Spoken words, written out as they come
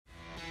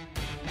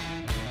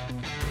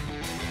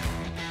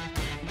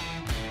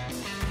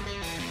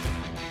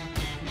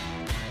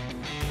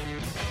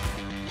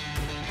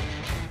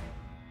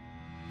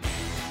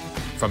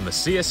From the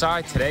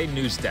CSI Today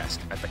news desk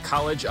at the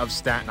College of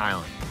Staten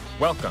Island,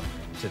 welcome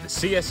to the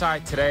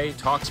CSI Today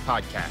Talks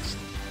podcast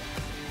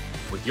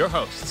with your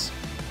hosts,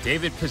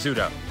 David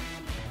Pizzuto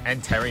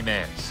and Terry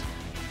Mayers.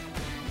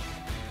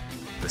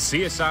 The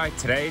CSI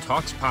Today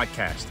Talks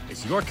podcast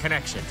is your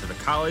connection to the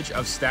College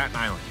of Staten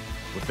Island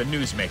with the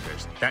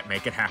newsmakers that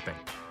make it happen.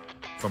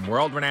 From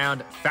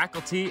world-renowned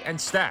faculty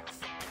and staff,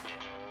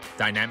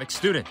 dynamic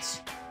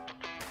students,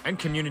 and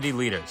community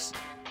leaders,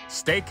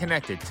 stay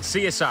connected to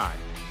CSI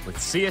with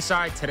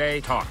CSI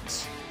Today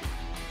Talks.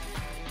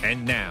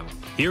 And now,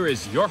 here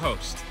is your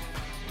host,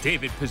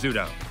 David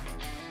Pizzuto.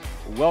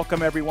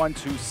 Welcome, everyone,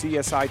 to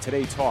CSI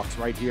Today Talks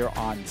right here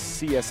on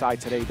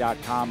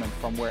csitoday.com and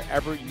from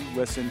wherever you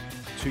listen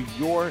to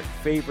your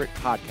favorite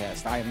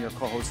podcast. I am your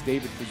co-host,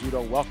 David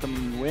Pizzuto,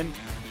 welcoming you in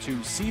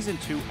to Season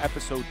 2,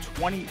 Episode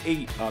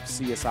 28 of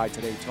CSI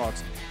Today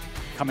Talks.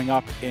 Coming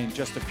up in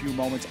just a few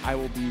moments, I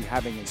will be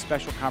having a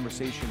special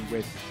conversation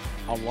with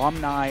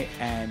alumni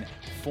and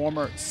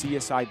former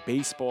CSI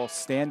baseball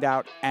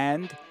standout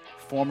and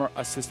former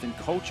assistant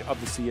coach of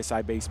the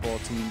CSI baseball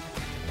team,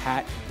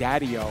 Pat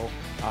Daddio.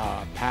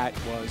 Pat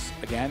was,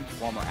 again,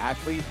 former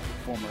athlete,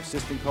 former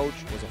assistant coach,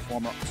 was a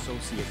former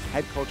associate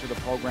head coach of the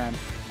program,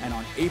 and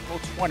on April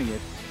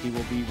 20th, he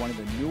will be one of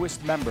the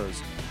newest members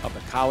of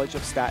the College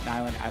of Staten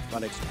Island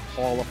Athletics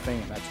Hall of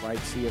Fame. That's right,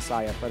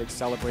 CSI Athletics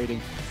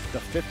celebrating the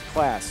 5th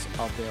class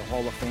of their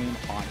Hall of Fame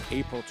on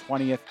April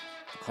 20th.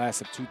 The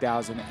class of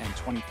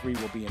 2023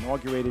 will be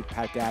inaugurated.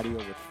 Pat Daddio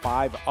with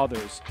 5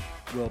 others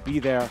will be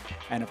there.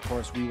 And of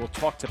course, we will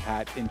talk to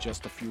Pat in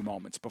just a few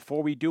moments.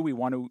 Before we do, we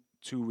want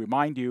to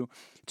remind you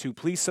to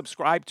please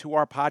subscribe to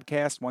our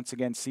podcast. Once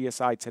again,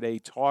 CSI Today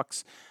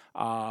Talks,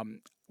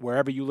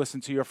 wherever you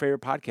listen to your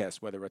favorite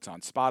podcast, whether it's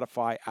on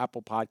Spotify,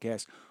 Apple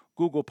Podcasts,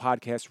 Google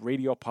Podcasts,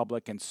 Radio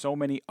Public, and so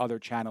many other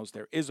channels.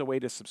 There is a way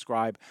to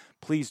subscribe.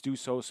 Please do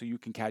so you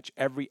can catch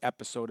every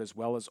episode as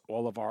well as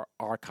all of our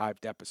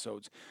archived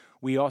episodes.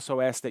 We also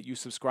ask that you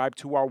subscribe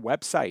to our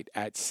website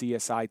at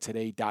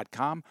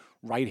csitoday.com.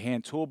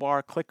 Right-hand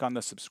toolbar, click on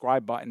the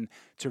subscribe button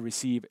to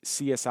receive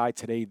CSI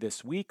Today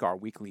This Week, our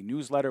weekly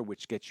newsletter,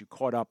 which gets you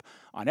caught up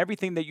on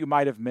everything that you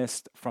might have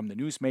missed from the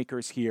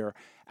newsmakers here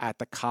at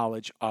the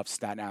College of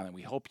Staten Island.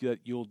 We hope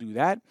that you'll do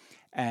that,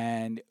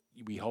 and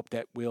we hope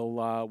that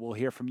we'll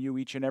hear from you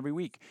each and every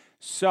week.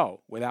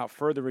 So, without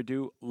further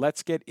ado,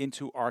 let's get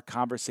into our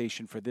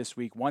conversation for this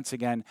week. Once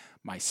again,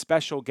 my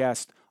special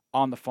guest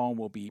on the phone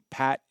will be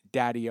Pat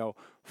Daddio,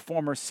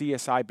 former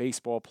CSI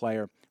baseball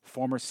player,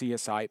 former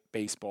CSI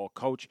baseball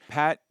coach.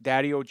 Pat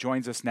Daddio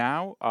joins us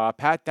now.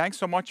 Pat, thanks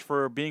so much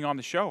for being on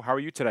the show. How are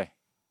you today?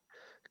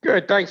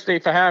 Good. Thanks,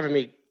 Dave, for having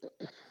me.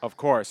 Of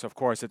course.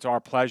 It's our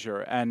pleasure.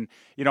 And,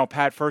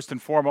 Pat, first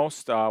and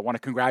foremost, I want to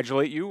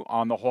congratulate you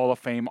on the Hall of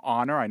Fame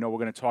honor. I know we're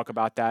going to talk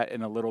about that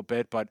in a little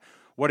bit, but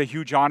what a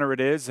huge honor it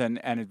is and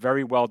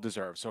very well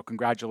deserved. So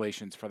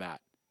congratulations for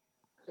that.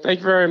 Thank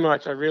you very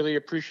much. I really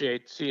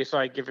appreciate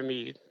CSI giving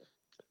me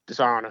this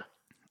honor.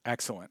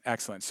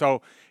 Excellent.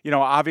 So,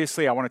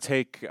 obviously I want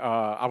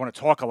to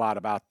talk a lot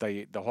about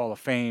the Hall of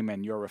Fame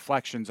and your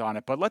reflections on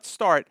it, but let's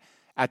start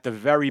at the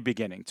very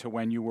beginning to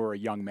when you were a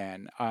young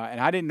man. And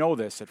I didn't know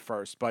this at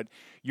first, but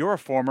you're a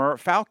former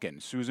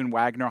Falcon, Susan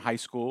Wagner High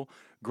School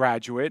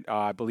graduate,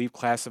 I believe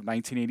class of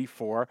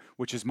 1984,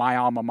 which is my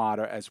alma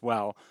mater as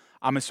well.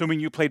 I'm assuming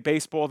you played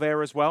baseball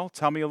there as well.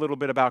 Tell me a little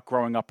bit about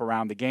growing up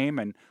around the game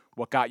and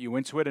what got you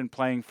into it and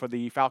playing for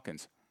the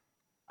Falcons.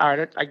 All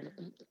right.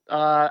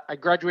 I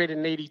graduated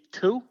in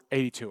 82.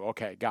 82.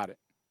 Okay. Got it.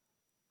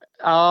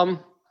 I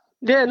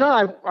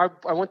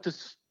went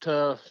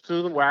to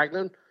Susan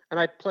Wagner and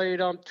I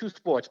played 2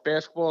 sports,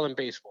 basketball and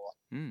baseball.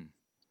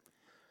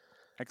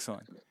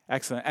 Excellent.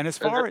 And as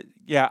far as,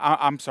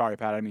 I'm sorry,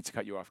 Pat, I didn't mean to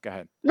cut you off. Go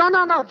ahead. No,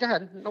 go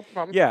ahead. No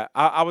problem. Yeah,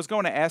 I was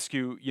going to ask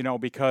you,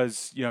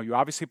 because, you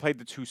obviously played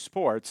the 2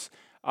 sports.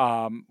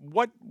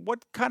 What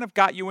kind of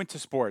got you into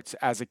sports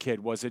as a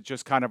kid? Was it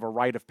just kind of a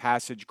rite of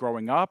passage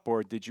growing up,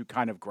 or did you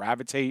kind of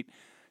gravitate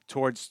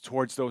towards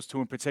those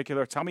 2 in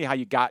particular? Tell me how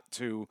you got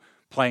to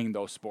playing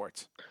those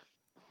sports.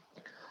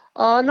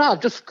 No,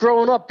 just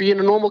growing up, being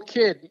a normal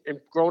kid and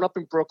growing up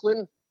in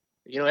Brooklyn.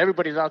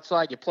 Everybody's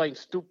outside. You're playing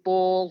stoop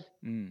ball,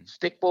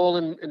 stick ball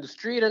in the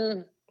street,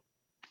 and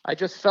I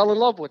just fell in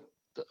love with,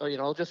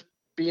 just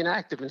being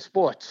active in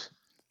sports.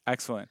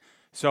 Excellent.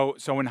 So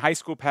in high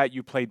school, Pat,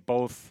 you played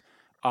both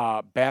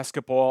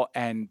basketball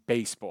and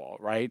baseball,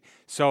 right?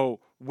 So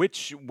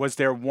which was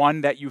there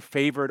one that you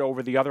favored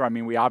over the other? I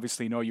mean, we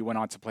obviously know you went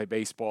on to play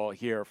baseball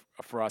here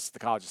for us at the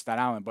College of Staten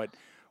Island, but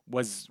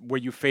were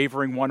you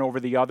favoring one over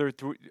the other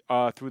through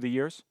the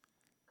years?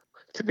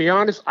 To be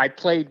honest, I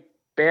played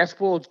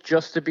basketball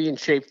just to be in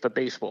shape for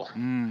baseball.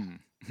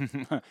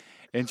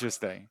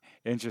 Interesting.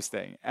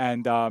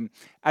 And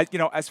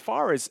as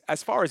far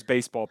as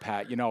baseball,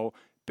 Pat,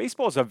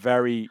 baseball is a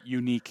very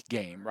unique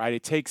game, right?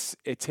 It takes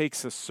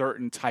a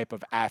certain type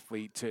of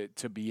athlete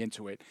to be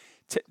into it.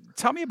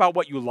 Tell me about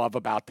what you love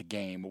about the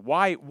game.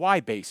 Why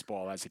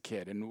baseball as a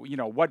kid, and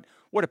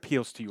what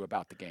appeals to you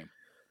about the game?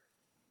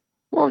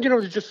 Well,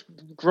 just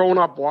growing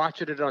up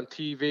watching it on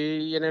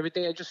TV and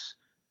everything.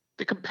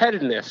 The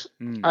competitiveness.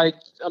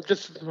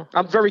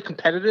 I'm very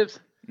competitive,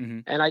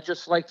 and I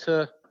just like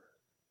to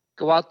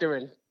go out there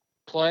and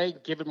play,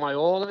 give it my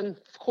all, and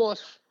of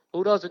course,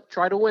 who doesn't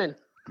try to win?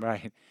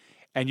 Right.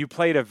 And you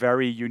played a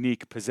very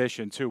unique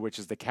position too, which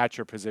is the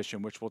catcher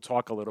position, which we'll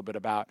talk a little bit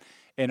about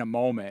in a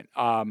moment.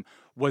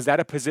 Was that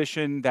a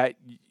position that,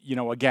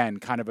 again,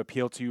 kind of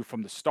appealed to you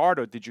from the start,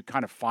 or did you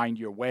kind of find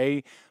your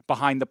way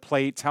behind the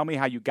plate? Tell me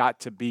how you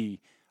got to be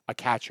a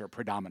catcher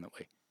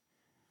predominantly.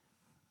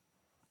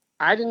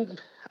 I didn't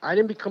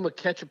become a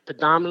catcher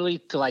predominantly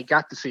till I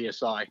got to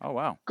CSI. Oh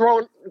wow!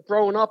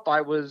 Growing up,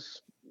 I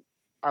was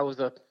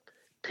a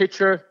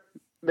pitcher,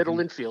 middle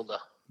infielder.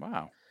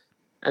 Wow!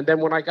 And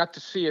then when I got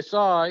to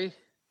CSI,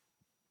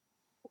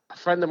 a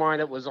friend of mine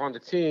that was on the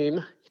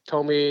team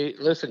told me,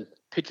 "Listen,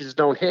 pitchers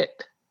don't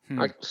hit."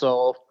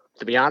 So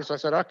to be honest, I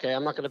said, "Okay,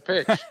 I'm not going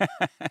to pitch."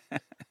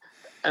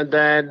 And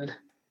then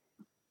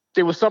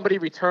there was somebody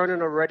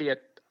returning already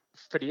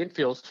for the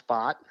infield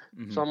spot,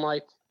 so I'm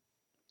like,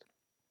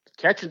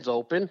 catching's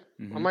open.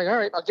 I'm like, all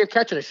right, I'll give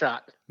catching a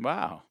shot.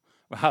 Wow,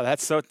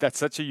 that's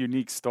such a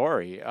unique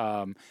story.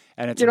 And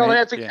it's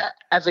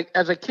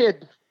as a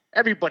kid,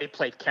 everybody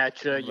played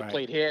catcher. You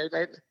played here,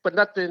 but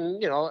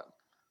nothing.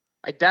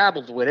 I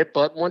dabbled with it,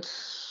 but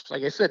once,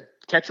 like I said,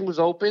 catching was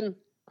open.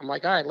 I'm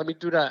like, all right, let me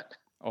do that.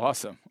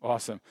 Awesome.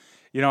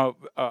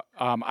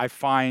 I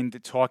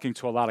find talking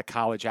to a lot of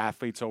college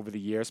athletes over the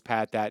years,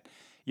 Pat, that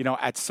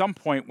at some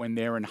point when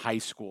they're in high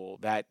school,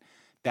 that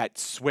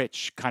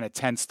switch kind of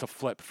tends to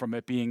flip from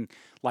it being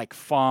like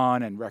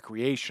fun and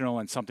recreational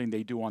and something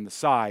they do on the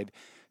side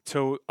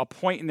to a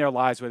point in their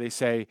lives where they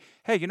say,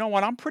 hey, you know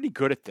what, I'm pretty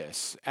good at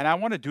this and I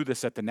want to do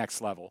this at the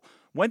next level.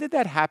 When did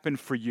that happen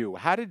for you?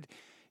 How did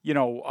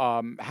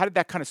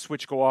that kind of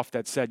switch go off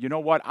that said, you know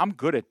what, I'm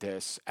good at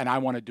this and I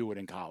want to do it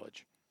in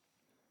college?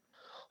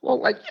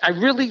 Well, I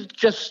really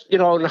just, in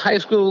high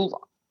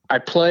school, I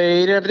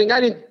played everything. I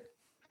didn't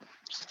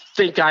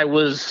think I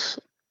was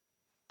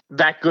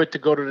that good to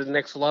go to the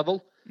next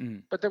level.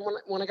 But then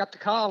when I got to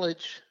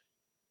college,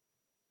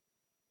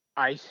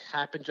 I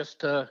happened just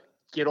to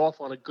get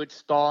off on a good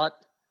start.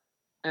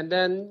 And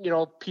then,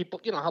 people,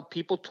 how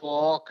people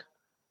talk.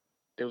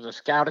 There was a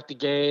scout at the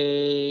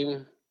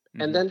game.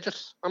 And then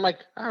I'm like,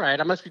 all right,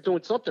 I must be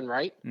doing something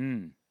right.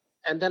 And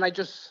then I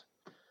just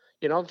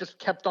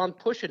kept on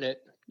pushing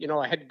it.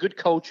 I had good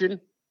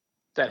coaching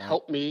that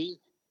helped me,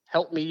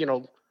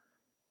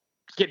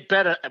 get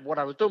better at what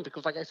I was doing,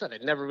 because like I said, I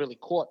never really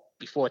caught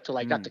before till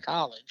I got to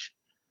college.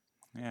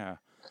 Yeah.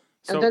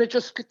 And then it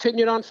just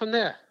continued on from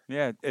there.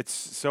 Yeah, it's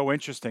so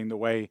interesting the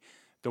way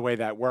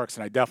that works,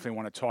 and I definitely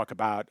want to talk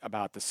about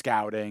the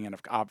scouting and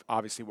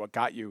obviously what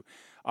got you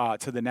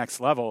to the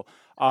next level.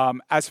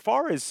 As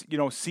far as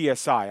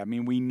CSI, I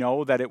mean, we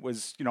know that it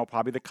was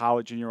probably the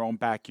college in your own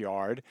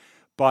backyard,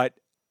 but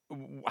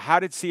how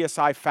did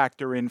CSI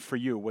factor in for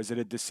you? Was it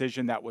a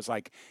decision that was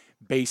like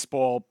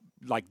baseball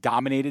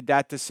dominated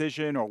that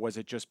decision, or was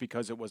it just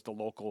because it was the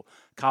local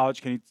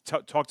college? Can you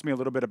talk to me a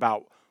little bit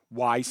about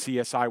why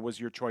CSI was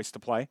your choice to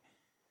play?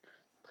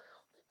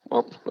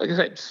 Well, like I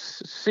said,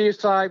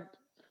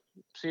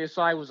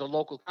 CSI was a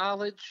local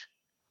college,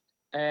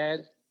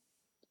 and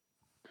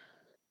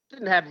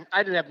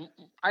I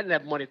didn't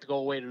have money to go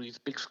away to these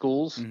big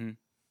schools.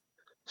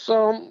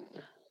 So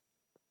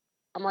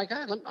I'm like,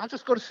 I'll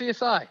just go to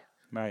CSI.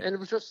 Right. And it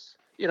was just,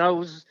 it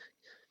was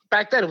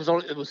back then. It was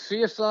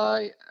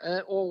CSI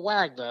or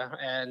Wagner,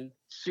 and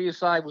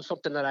CSI was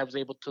something that I was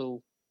able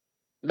to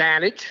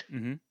manage.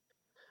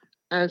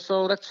 And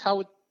so that's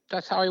how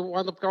I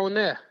wound up going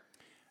there.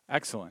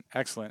 Excellent.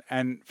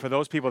 And for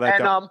those people that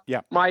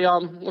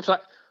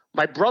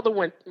my brother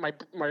went.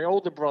 My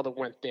older brother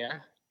went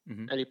there,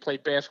 and he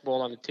played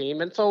basketball on the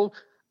team. And so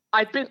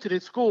I've been to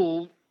the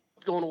school,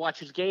 going to watch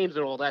his games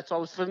and all that. So I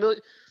was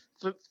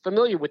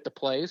familiar with the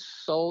place.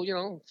 So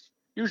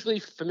usually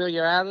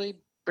familiarity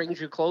brings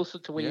you closer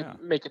to when you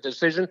make a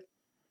decision.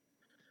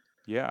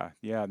 Yeah.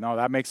 No,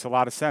 that makes a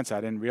lot of sense.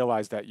 I didn't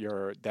realize that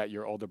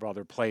your older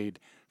brother played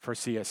for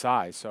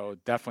CSI. So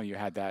definitely you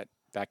had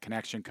that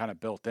connection kind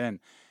of built in.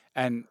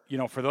 And,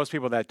 for those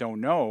people that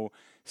don't know,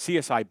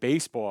 CSI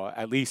baseball,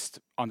 at least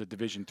on the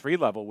Division III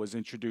level, was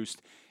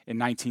introduced in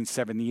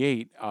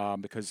 1978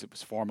 because it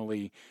was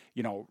formerly,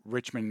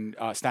 Richmond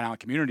Staten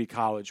Island Community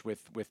College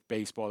with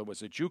baseball. It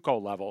was a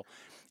JUCO level.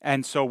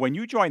 And so when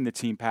you joined the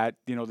team, Pat,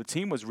 the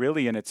team was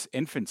really in its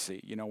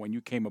infancy. When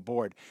you came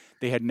aboard,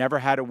 they had never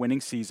had a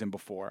winning season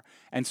before.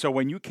 And so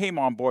when you came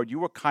on board, you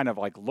were kind of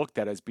looked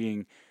at as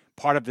being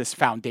part of this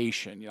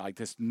foundation,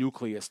 this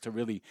nucleus to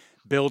really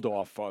build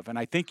off of. And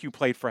I think you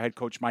played for head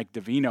coach Mike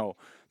Davino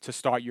to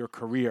start your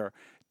career.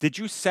 Did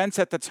you sense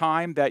at the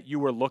time that you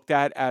were looked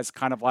at as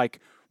kind of like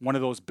one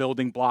of those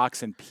building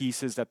blocks and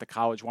pieces that the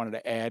college wanted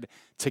to add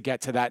to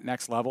get to that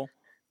next level?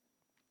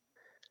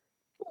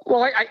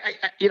 Well, I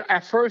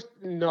at first,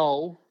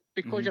 no,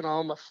 because,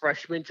 I'm a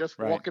freshman just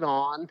walking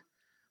on.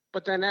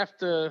 But then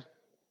after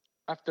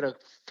the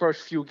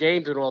first few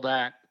games and all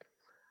that,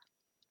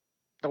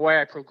 the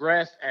way I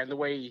progressed and the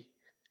way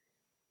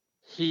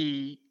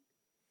he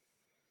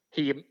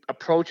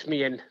approached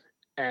me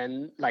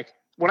and like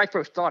when I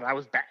first started, I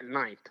was batting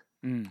ninth.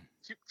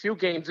 Few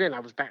games in, I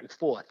was batting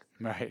fourth.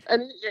 Right.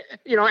 And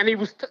and he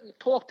was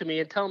talk to me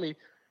and tell me,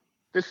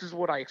 this is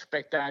what I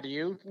expect out of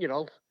you,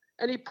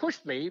 and he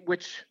pushed me,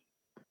 which,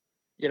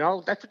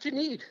 that's what you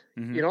need.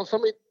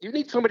 You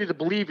need somebody to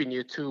believe in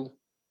you, to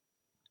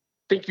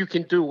think you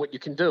can do what you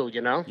can do,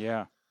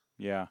 Yeah.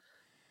 Yeah.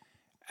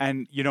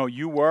 And,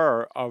 you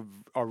were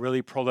a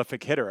really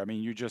prolific hitter. I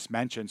mean, you just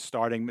mentioned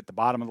starting at the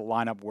bottom of the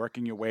lineup,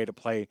 working your way to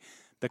play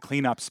the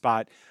cleanup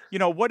spot.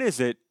 What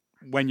is it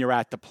when you're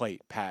at the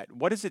plate, Pat?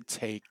 What does it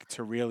take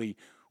to really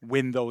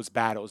win those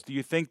battles? Do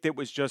you think that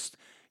was just,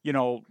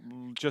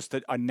 just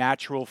a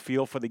natural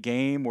feel for the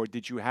game, or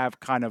did you have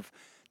kind of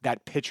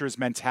that pitcher's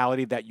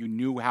mentality that you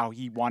knew how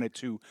he wanted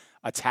to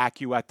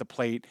attack you at the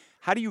plate?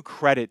 How do you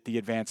credit the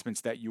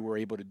advancements that you were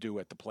able to do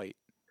at the plate?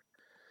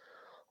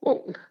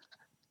 Well,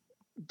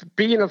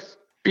 being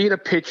a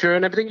pitcher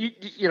and everything,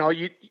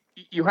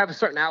 you have a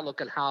certain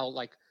outlook on how,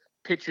 like,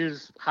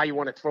 pitches, how you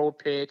want to throw a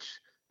pitch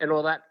and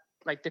all that,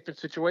 like, different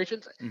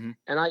situations. Mm-hmm.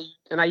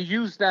 And I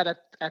use that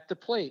at the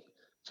plate,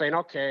 saying,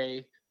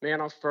 okay, man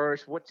on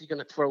first, what's he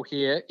going to throw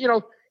here?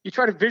 You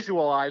try to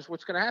visualize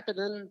what's going to happen,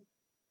 and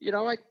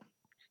I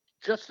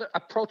just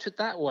approach it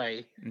that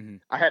way. Mm-hmm.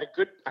 I had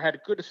a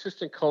good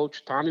assistant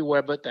coach, Tommy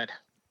Weber,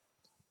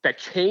 that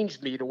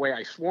changed me the way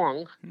I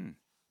swung.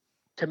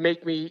 To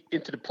make me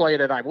into the player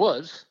that I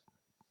was,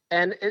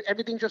 and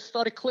everything just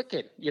started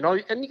clicking,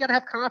 and you got to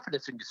have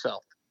confidence in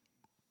yourself.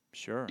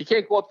 Sure. You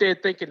can't go up there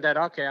thinking that,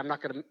 okay, I'm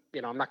not going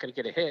to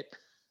get a hit.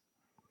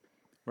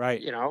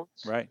 Right.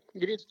 Right.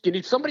 You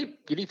need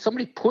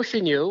somebody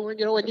pushing you, and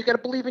you got to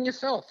believe in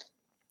yourself.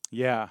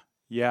 Yeah.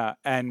 Yeah.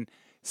 And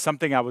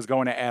something I was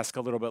going to ask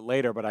a little bit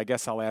later, but I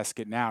guess I'll ask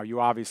it now. You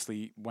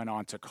obviously went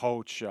on to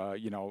coach,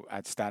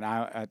 at Staten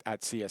Island,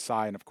 at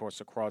CSI, and of course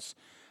across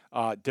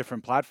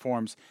different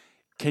platforms.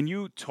 Can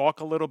you talk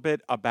a little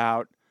bit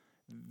about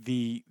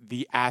the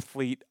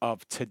athlete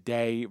of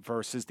today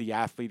versus the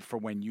athlete for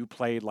when you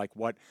played, like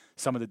what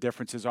some of the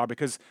differences are?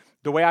 Because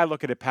the way I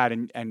look at it, Pat,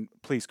 and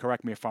please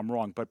correct me if I'm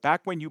wrong, but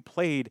back when you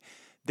played,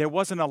 there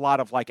wasn't a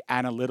lot of like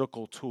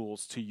analytical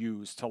tools to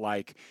use to,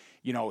 like,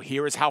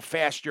 here is how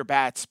fast your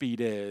bat speed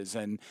is,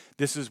 and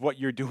this is what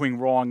you're doing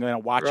wrong,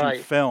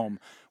 watching film,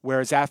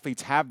 whereas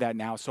athletes have that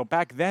now. So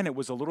back then it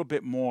was a little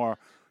bit more,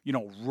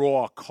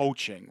 raw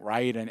coaching,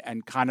 right?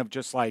 And kind of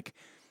just like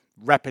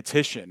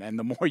repetition. And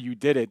the more you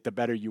did it, the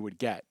better you would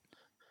get.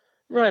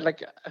 Right.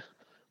 Like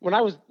when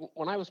I was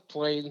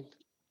playing,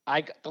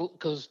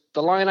 because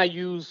the line I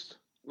used,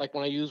 like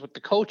when I used with the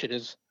coaching,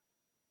 is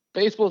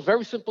baseball is a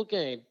very simple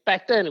game.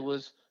 Back then it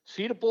was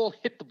see the ball,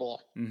 hit the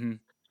ball.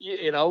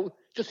 Mm-hmm.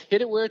 Just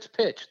hit it where it's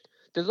pitched.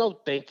 There's no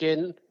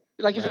thinking.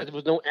 Like you said, there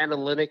was no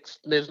analytics.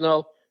 There's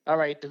no, all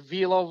right, the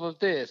velo of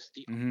this,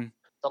 the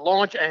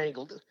launch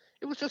angle.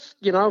 It was just,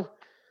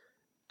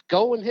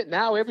 go and hit.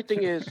 Now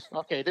everything is,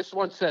 okay, this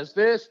one says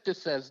this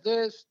says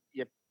this.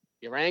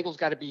 Your angle's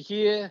got to be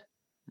here.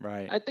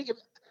 Right. I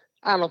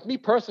don't know, me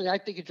personally, I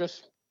think it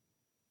just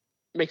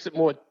makes it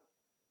more,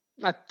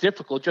 not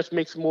difficult, just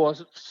makes it more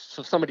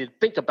for somebody to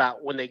think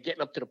about when they're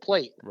getting up to the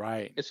plate.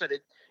 Right.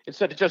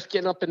 Instead of just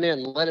getting up in there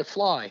and let it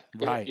fly.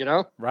 Right.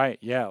 Right.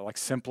 Yeah. Like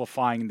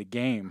simplifying the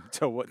game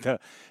to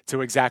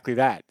exactly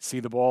that. See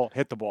the ball,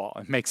 hit the ball.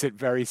 It makes it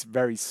very,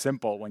 very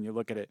simple when you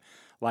look at it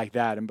like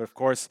that. But of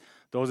course,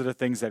 those are the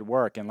things that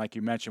work. And like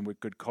you mentioned, with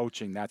good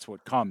coaching, that's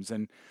what comes.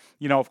 And,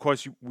 of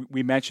course,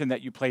 we mentioned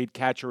that you played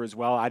catcher as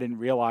well. I didn't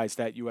realize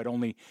that you had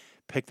only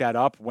picked that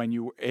up when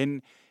you were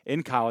in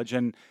college.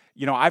 And,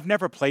 I've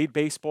never played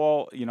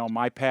baseball.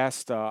 My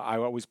past, I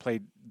always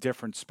played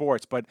different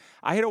sports, but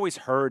I had always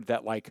heard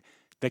that, like,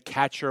 the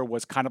catcher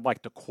was kind of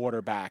like the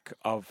quarterback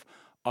of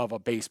a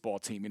baseball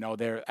team.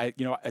 They're,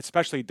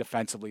 especially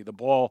defensively, the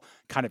ball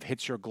kind of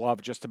hits your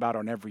glove just about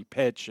on every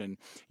pitch, and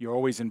you're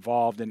always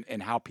involved in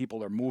how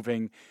people are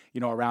moving,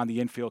 around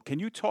the infield. Can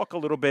you talk a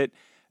little bit,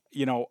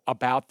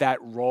 about that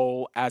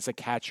role as a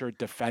catcher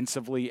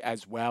defensively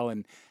as well,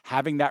 and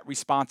having that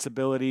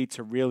responsibility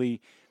to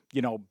really,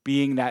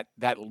 being that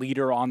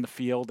leader on the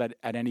field at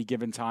any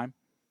given time?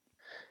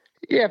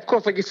 Yeah, of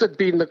course. Like you said,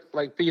 being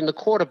the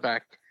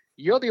quarterback,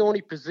 you're the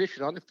only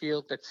position on the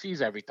field that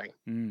sees everything.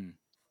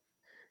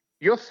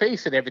 You're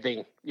facing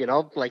everything,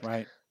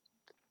 Right.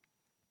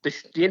 The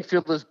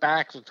infielder's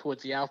backs are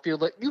towards the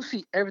outfield. You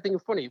see everything in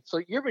front of you. So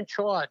you're in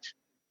charge,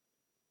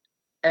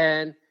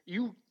 and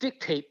you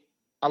dictate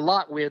a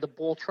lot where the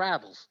ball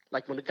travels.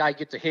 Like when the guy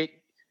gets a hit,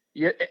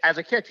 as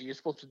a catcher, you're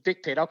supposed to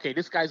dictate, okay,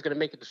 this guy's going to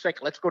make it to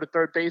second. Let's go to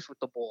third base with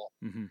the ball.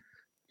 Mm-hmm.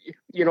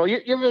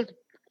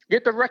 You're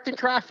directing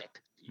traffic.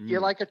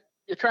 You're like a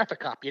traffic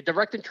cop. You're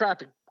directing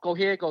traffic. Go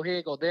here,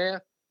 go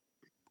there.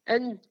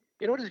 And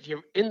what is it?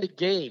 You're in the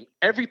game.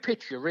 Every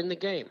pitch, you're in the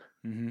game.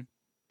 Mm-hmm.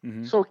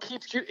 Mm-hmm. So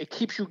it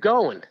keeps you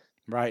going.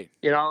 Right.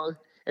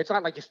 It's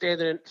not like you're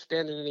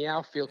standing in the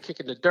outfield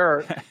kicking the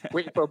dirt,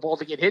 waiting for a ball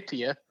to get hit to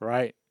you.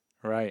 Right.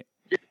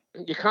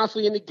 You're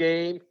constantly in the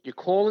game. You're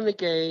calling the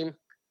game.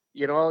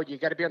 You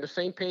got to be on the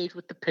same page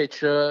with the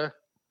pitcher.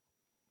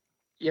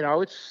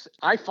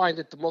 I find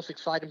it the most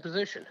exciting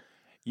position.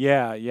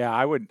 Yeah,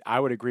 I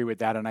would agree with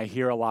that, and I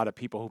hear a lot of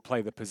people who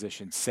play the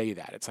position say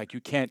that. It's like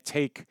you can't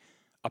take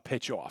a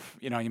pitch off.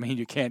 You know what I mean?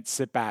 You can't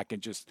sit back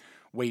and just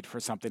wait for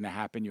something to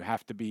happen. You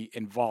have to be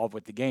involved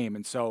with the game,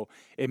 and so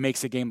it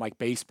makes a game like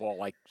baseball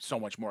like so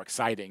much more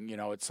exciting.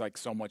 It's like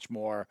so much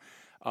more.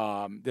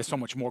 There's so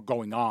much more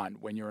going on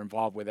when you're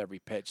involved with every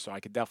pitch. So I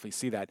could definitely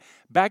see that.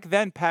 Back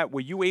then, Pat,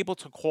 were you able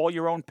to call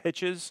your own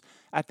pitches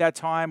at that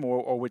time,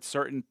 or with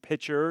certain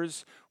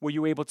pitchers, were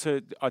you able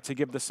to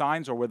give the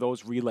signs, or were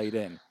those relayed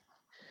in?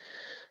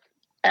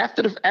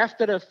 After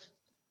the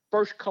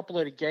first couple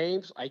of the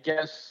games, I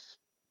guess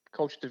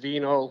Coach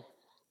Davino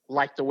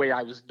liked the way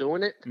I was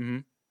doing it,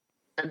 and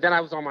then I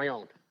was on my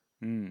own.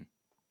 Mm.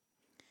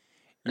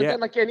 And then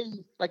like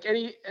any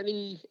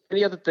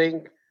other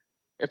thing,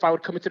 if I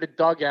would come into the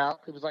dugout,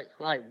 it was like,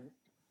 all right,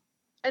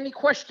 and he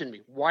questioned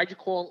me, why'd you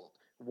call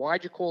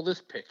this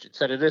pitch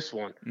instead of this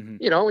one? And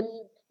you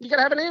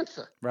gotta have an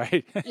answer,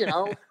 right?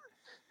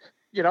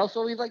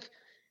 So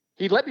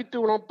he let me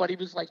do it on, but he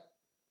was like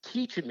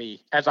teaching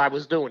me as I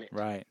was doing it.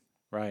 Right.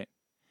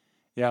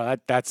 Yeah,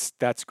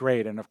 that's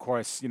great, and of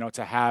course,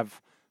 to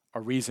have a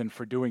reason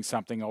for doing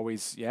something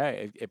always,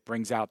 it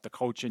brings out the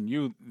coach in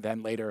you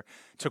then later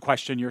to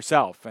question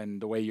yourself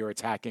and the way you're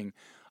attacking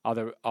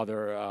other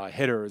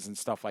hitters and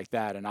stuff like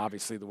that, and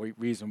obviously the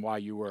reason why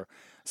you were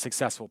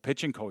successful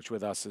pitching coach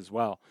with us as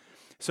well.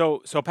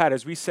 So Pat,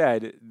 as we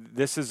said,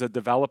 this is a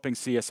developing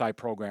CSI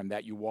program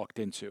that you walked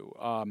into,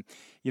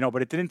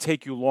 but it didn't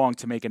take you long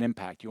to make an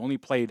impact. You only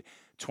played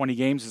 20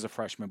 games as a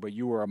freshman, but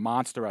you were a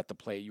monster at the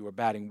plate. You were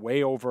batting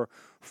way over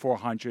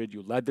 400.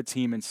 You led the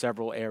team in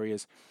several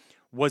areas.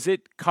 Was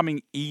it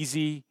coming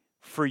easy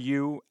for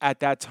you at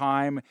that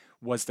time?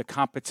 Was the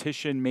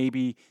competition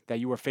maybe that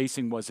you were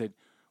facing, was it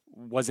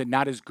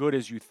not as good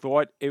as you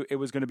thought it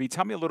was going to be?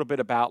 Tell me a little bit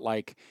about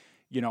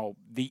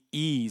the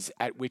ease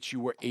at which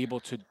you were able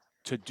to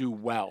do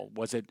well.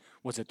 Was it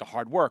the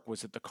hard work?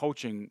 Was it the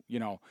coaching?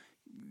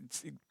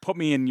 Put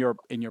me in your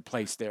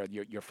place there,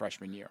 your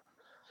freshman year.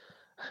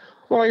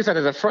 Well, like I said,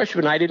 as a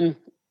freshman, I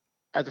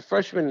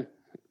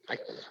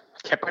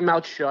kept my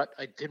mouth shut.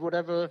 I did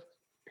whatever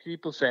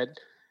people said.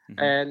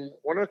 And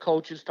one of the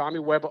coaches, Tommy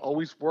Weber,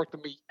 always worked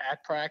with me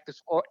at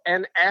practice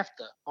and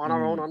after on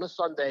our own on a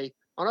Sunday.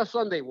 On a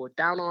Sunday, we're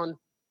down on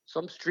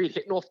some street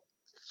hitting off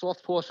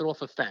soft portion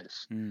off a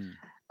fence.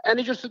 And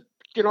he just,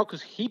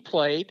 because he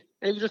played,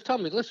 and he just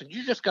told me, listen,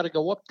 you just got to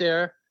go up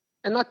there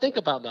and not think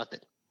about nothing.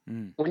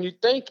 When you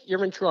think,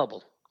 you're in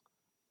trouble.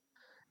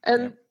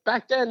 And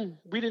back then,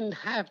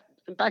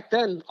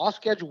 our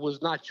schedule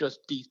was not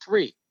just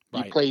D3.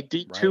 You played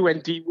D2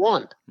 and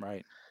D1.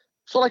 Right.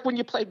 So like when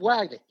you played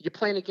Wagner, you're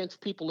playing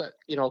against people that,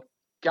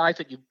 guys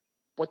that you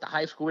went to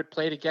high school with,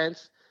 played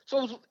against.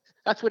 So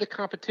that's where the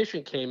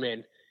competition came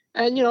in.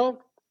 And, you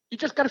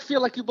just got to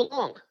feel like you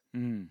belong.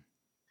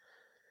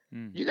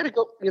 You got to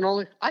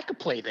go, I could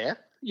play there,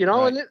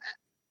 right.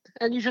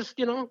 And you just,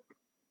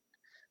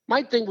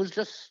 my thing was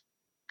just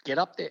get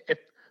up there.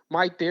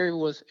 My theory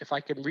was if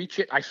I can reach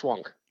it, I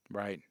swung.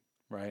 Right.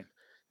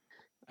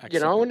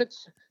 Excellent.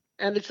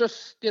 And it's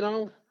just,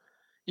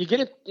 you get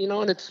it,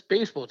 and it's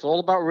baseball. It's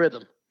all about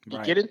rhythm.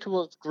 You get into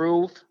a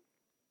groove,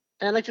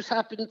 and I just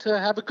happen to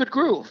have a good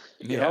groove,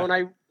 you know,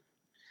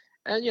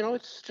 and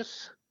it's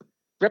just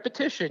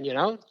repetition, You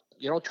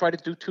don't try to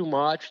do too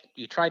much.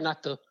 You try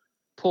not to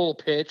pull a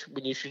pitch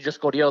when you should just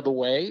go the other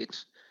way.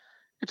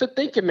 It's a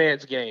thinking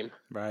man's game.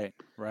 Right.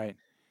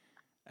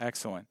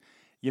 Excellent.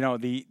 The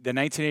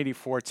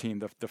 1984 team,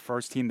 the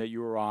first team that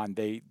you were on,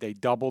 they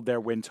doubled their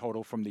win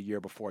total from the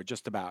year before,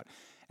 just about.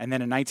 And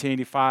then in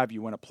 1985,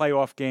 you won a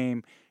playoff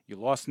game. You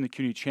lost in the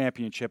CUNY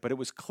championship, but it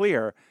was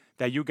clear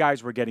that you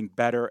guys were getting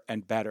better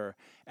and better.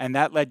 And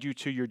that led you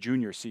to your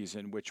junior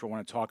season, which I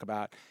want to talk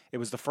about. It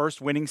was the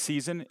first winning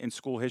season in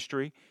school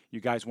history. You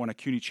guys won a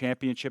CUNY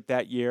championship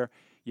that year.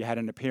 You had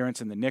an appearance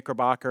in the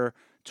Knickerbocker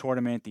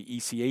tournament, the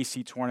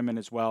ECAC tournament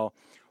as well.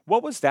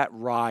 What was that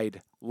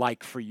ride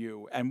like for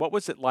you? And what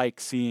was it like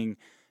seeing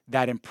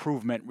that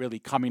improvement really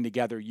coming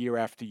together year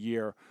after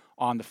year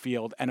on the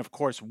field? And, of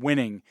course,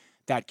 winning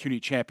that CUNY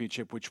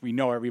championship, which we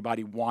know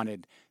everybody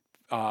wanted,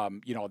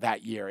 that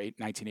year,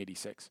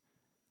 1986.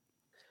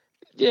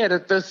 Yeah,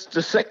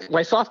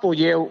 my sophomore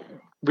year,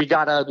 we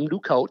got a new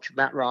coach,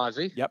 Matt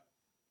Rossi. Yep.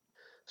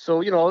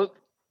 So,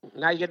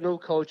 now you get a new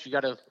coach,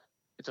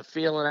 it's a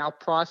feeling out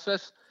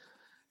process.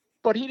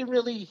 But he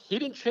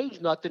didn't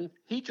change nothing.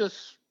 He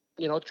just,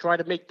 try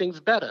to make things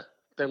better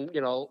than,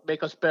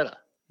 make us better.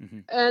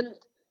 And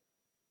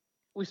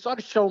we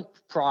started showing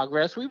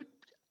progress.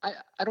 I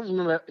don't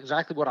remember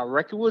exactly what our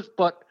record was,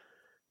 but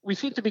we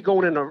seemed to be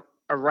going in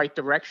a right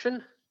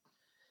direction.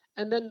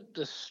 And then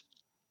this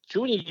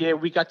junior year,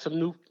 we got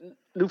some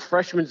new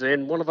freshmen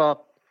in. One of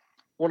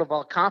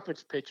our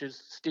conference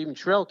pitchers, Stephen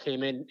Trail,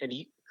 came in, and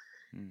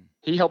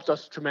he helped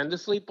us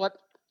tremendously. But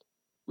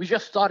we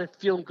just started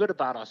feeling good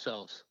about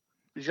ourselves.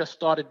 We just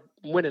started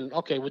winning.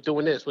 Okay, we're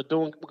doing this. We're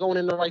going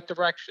in the right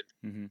direction.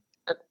 And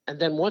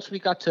then once we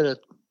got to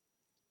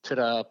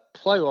the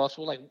playoffs,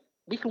 we're like,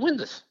 we can win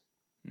this.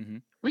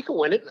 we could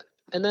win it.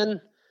 And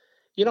then,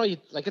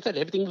 like I said,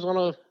 everything was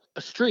on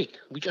a streak.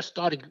 We just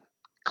started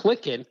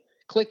clicking,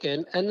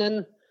 and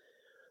then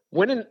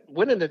winning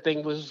the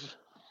thing was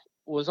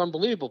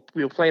unbelievable.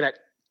 We were playing at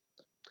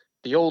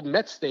the old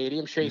Met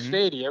Stadium, Shea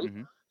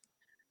Stadium,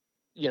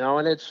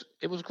 and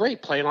it was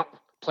great playing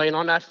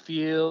on that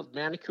field,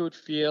 manicured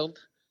field,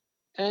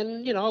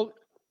 and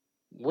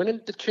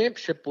winning the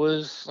championship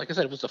was, like I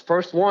said, it was the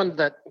first one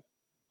that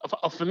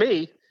for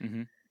me.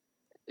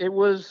 It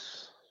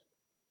was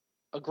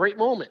a great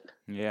moment.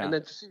 Yeah. And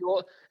then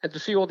to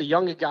see all the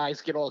younger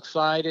guys get all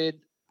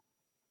excited,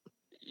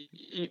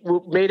 it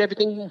made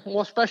everything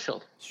more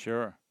special.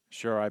 Sure.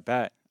 I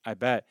bet.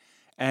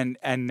 And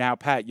now,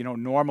 Pat,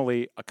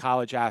 normally a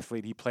college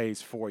athlete, he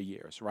plays 4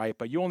 years, right?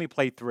 But you only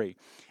played 3.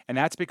 And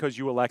that's because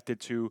you elected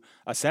to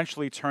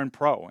essentially turn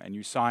pro, and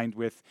you signed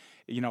with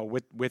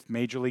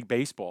Major League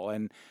Baseball.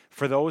 And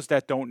for those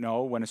that don't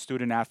know, when a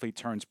student athlete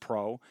turns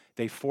pro,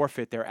 they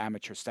forfeit their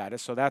amateur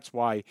status. So that's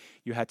why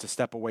you had to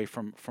step away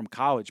from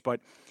college.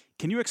 But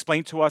can you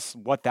explain to us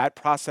what that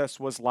process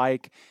was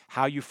like,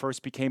 how you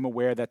first became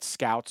aware that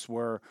scouts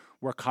were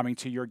coming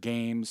to your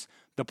games,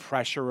 the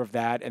pressure of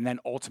that, and then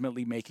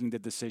ultimately making the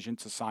decision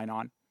to sign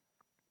on?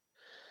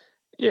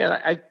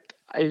 Yeah,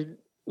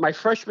 my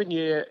freshman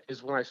year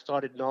is when I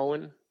started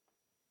knowing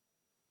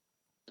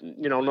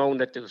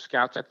that there were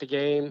scouts at the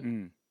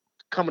game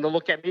coming to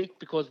look at me,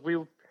 because we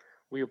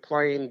were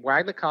playing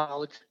Wagner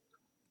College.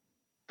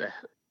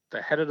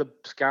 The head of the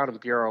scouting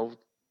bureau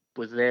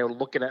was there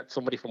looking at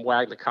somebody from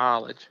Wagner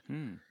College,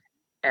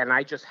 and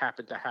I just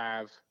happened to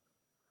have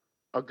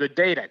a good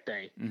day that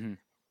day.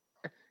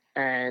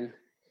 And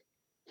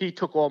he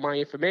took all my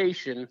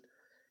information,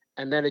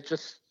 and then it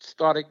just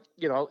started,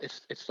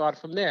 it started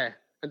from there.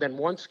 And then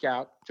one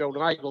scout, Joe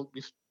Nigel,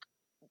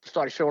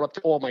 started showing up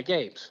to all my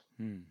games.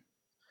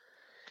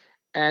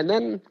 And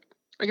then,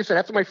 like I said,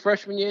 after my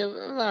freshman year,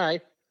 all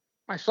right.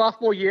 My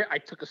sophomore year, I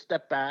took a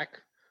step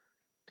back,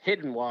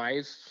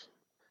 hitting-wise,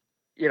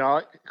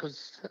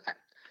 because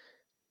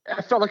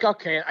I felt like,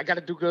 okay, I got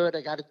to do good.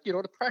 I got to,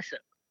 the pressure.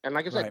 And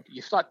like I said,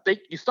 you start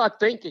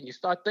thinking,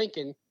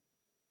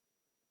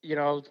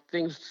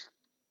 things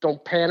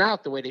don't pan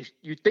out the way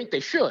you think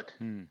they should.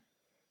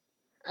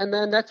 And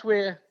then that's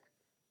where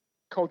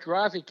Coach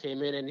Rossi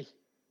came in, and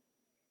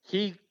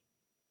he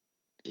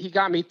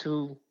got me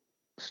to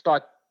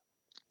start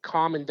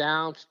calming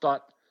down,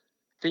 start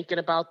thinking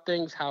about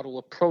things, how to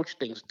approach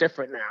things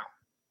different now.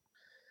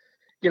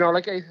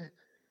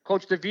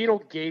 Coach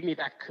DeVito gave me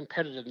that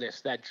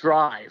competitiveness, that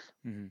drive.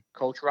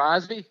 Coach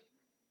Rossi,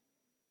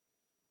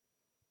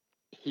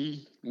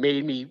 he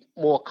made me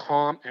more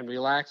calm and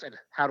relaxed and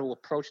how to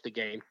approach the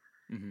game.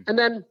 And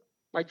then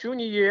my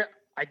junior year,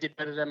 I did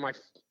better than my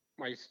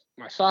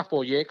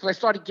sophomore year, because I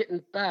started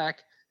getting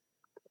back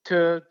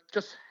to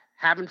just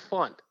having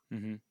fun.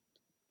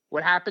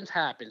 What happens.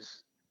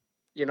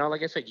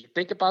 Like I said, you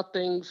think about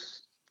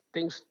things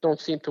don't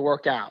seem to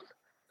work out.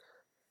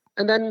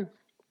 And then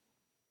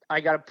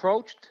I got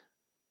approached,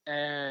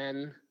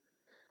 and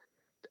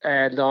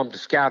the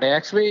scout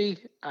asked me.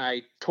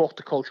 I talked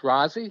to Coach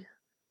Rossi,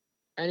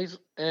 and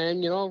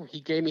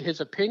he gave me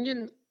his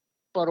opinion,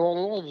 but all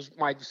in all, it was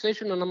my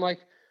decision. And I'm like,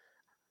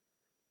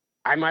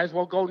 I might as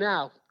well go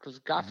now, because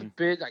God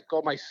forbid I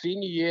go my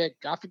senior year,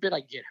 God forbid I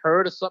get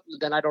hurt or something,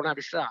 then I don't have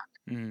a shot.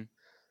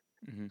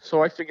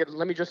 So I figured,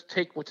 let me just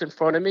take what's in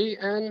front of me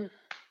and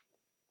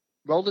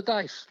roll the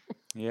dice.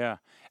 Yeah.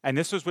 And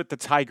this was with the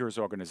Tigers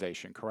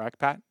organization, correct,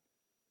 Pat?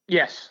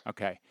 Yes.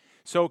 Okay.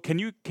 So can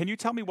you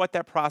tell me what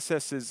that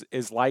process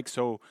is like?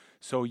 So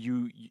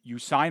you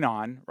sign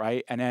on,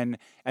 right? And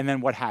then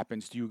what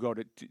happens? Do you go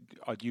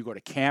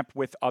to camp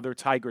with other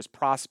Tigers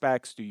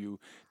prospects? Do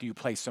you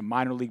play some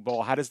minor league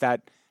ball? How does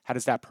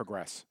that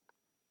progress?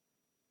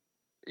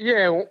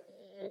 Yeah.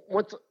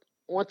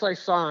 Once I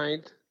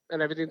signed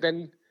and everything,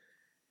 then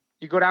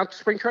you go down to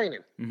spring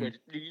training. You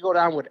go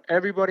down with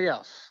everybody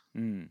else.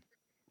 And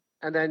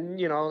then,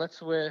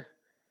 that's where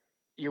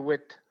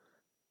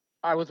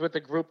I was with a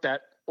group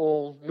that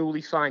all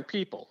newly signed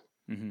people.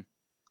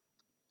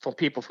 From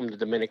people from the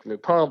Dominican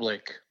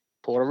Republic,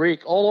 Puerto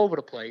Rico, all over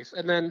the place.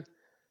 And then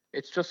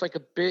it's just like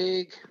a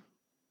big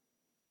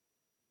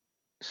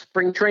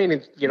spring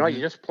training. You're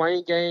just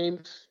playing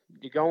games.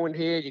 You're going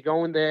here, you're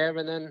going there,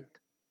 and then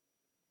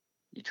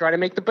you try to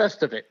make the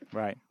best of it.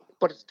 Right.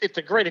 But it's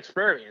a great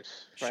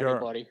experience for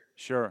everybody.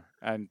 Sure.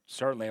 And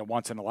certainly a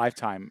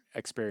once-in-a-lifetime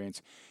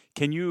experience.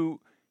 Can you,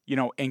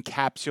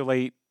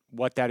 encapsulate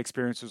what that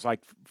experience was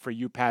like for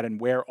you, Pat, and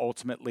where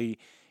ultimately,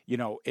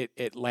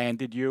 it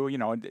landed you?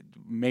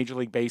 Major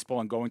League Baseball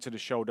and going to the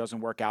show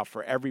doesn't work out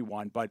for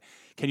everyone. But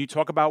can you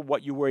talk about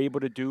what you were able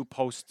to do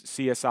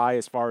post-CSI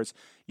as far as,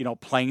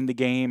 playing the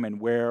game and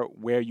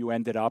where you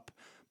ended up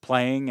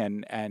playing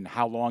and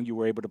how long you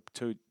were able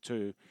to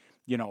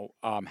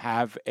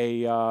have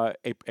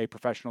a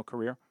professional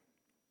career?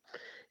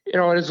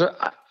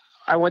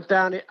 I went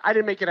down. I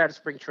didn't make it out of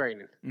spring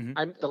training.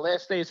 The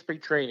last day of spring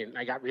training,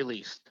 I got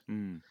released.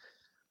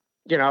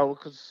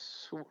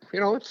 Because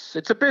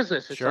it's a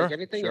business. It's like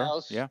anything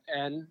else. Yeah.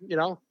 And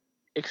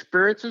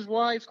experiences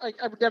wise,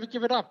 I would never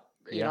give it up.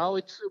 Yeah. You know,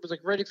 it was a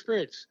great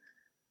experience.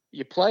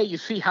 You play, you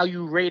see how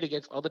you rate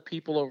against other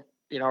people,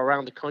 you know,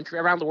 around the country,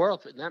 around the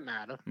world, for that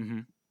matter. Mm-hmm.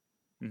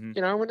 Mm-hmm.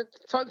 You know, when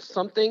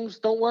some things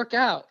don't work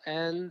out,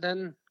 and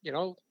then, you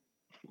know,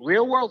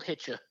 real world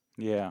hits you.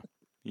 Yeah.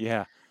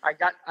 Yeah.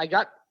 I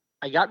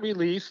got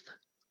released.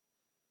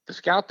 The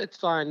scout that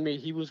signed me,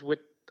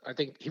 I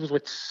think he was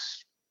with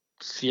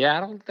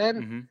Seattle then.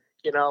 Mm-hmm.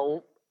 You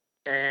know,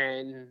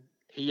 and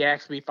he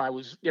asked me if I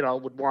was, you know,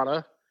 would want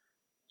to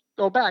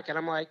go back, and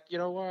I'm like, you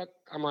know what?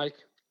 I'm like,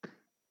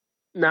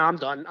 no, I'm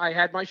done. I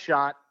had my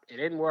shot. It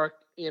didn't work.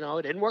 You know,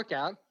 it didn't work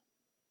out.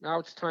 Now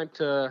it's time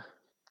to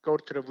go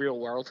to the real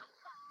world.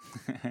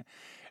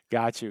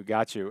 Got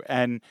you.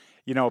 And,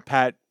 you know,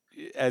 Pat,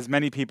 as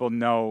many people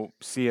know,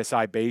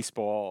 CSI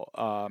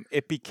baseball,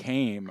 it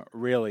became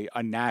really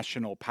a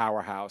national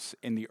powerhouse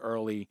in the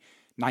early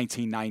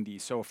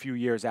 1990s. So a few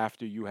years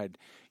after you had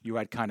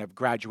kind of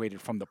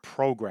graduated from the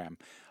program.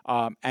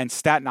 And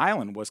Staten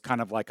Island was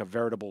kind of like a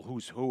veritable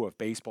who's who of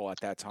baseball at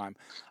that time.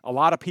 A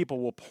lot of people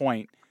will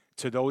point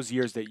to those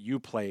years that you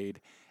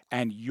played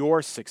and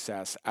your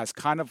success as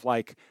kind of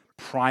like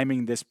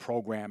priming this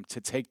program to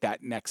take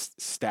that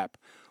next step.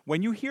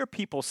 When you hear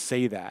people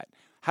say that,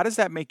 how does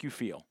that make you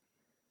feel?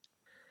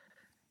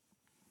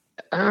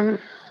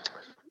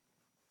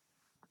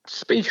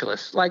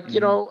 Speechless. Like, you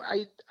know,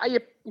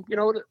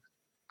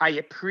 I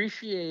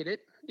appreciate it,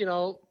 you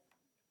know,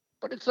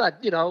 but it's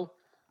not, you know,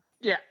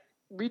 yeah,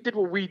 we did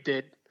what we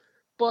did,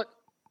 but,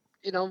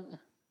 you know,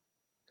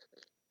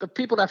 the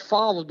people that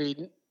followed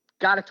me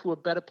got it to a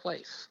better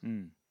place.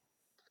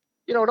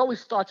 You know, it always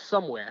starts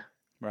somewhere.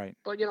 Right.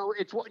 But, you know,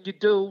 it's what you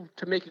do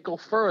to make it go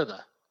further.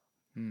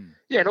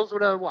 Yeah, those were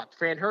the,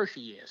 Fran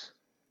Hershey years.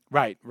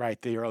 Right.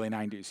 The early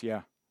 90s,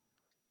 yeah.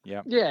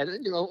 Yeah,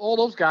 you know, all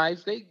those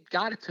guys, they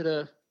got it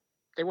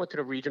they went to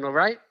the regional,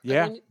 right?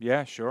 Yeah, I mean,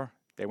 yeah, sure.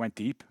 They went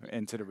deep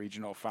into the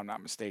regional, if I'm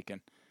not mistaken.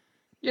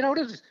 You know,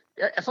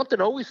 something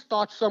always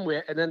starts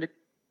somewhere, and then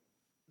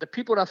the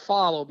people that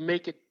follow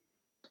make it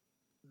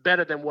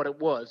better than what it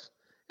was.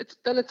 It's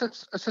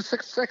a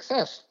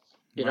success,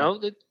 you know.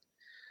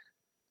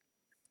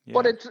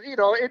 But it's, you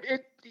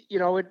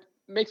know, it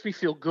makes me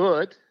feel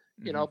good,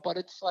 you know. But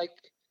it's like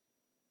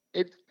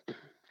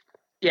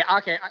yeah,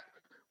 okay.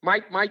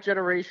 My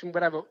generation,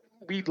 whatever,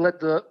 we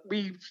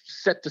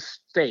set the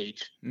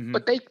stage,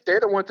 but they're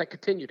the ones that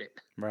continued it,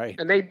 right?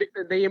 And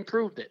they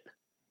improved it.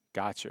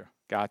 Gotcha.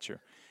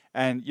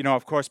 And, you know,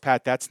 of course,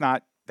 Pat, that's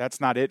not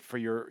it for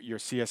your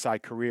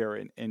CSI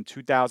career. In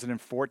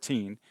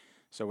 2014,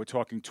 so we're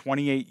talking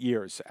 28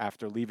 years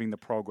after leaving the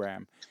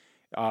program,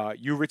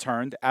 you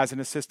returned as an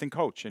assistant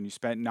coach, and you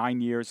spent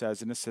 9 years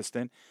as an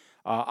assistant.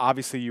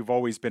 Obviously, you've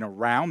always been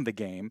around the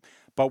game,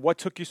 but what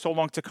took you so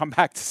long to come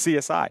back to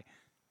CSI?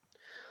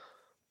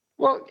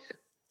 Well,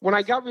 when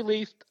I got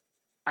released,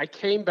 I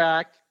came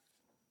back,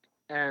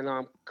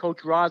 and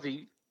Coach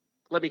Rossi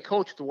let me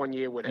coach the 1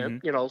 year with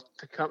him, you know,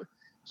 to come.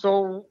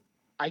 So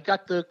I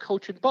got the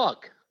coaching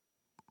bug,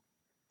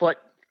 but,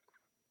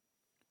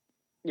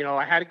 you know,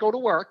 I had to go to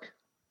work.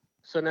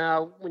 So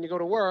now when you go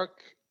to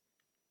work,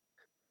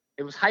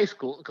 it was high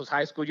school, because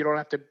high school, you don't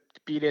have to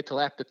be there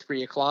till after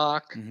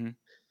 3:00.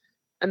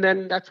 And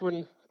then that's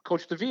when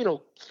Coach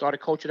DeVino started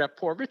coaching at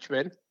Port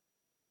Richmond.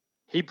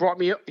 He brought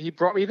me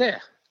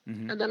there.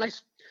 And then I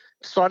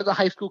started the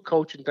high school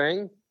coaching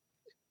thing.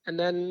 And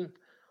then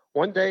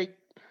one day,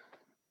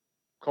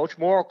 Coach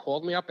Morrow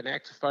called me up and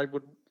asked if I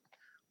would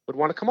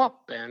want to come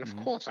up, and of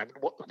course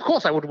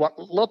I would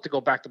love to go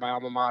back to my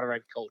alma mater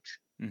and coach.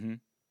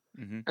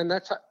 And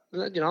that's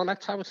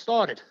how it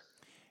started.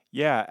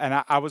 Yeah,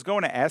 and I was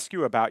going to ask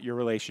you about your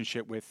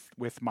relationship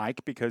with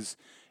Mike, because,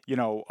 you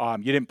know,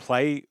 you didn't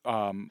play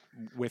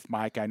with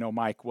Mike. I know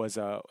Mike was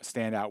a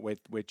standout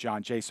with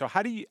John Jay. So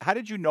how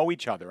did you know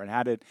each other, and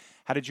how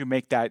did you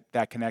make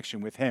that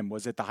connection with him?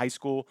 Was it the high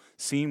school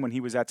scene when he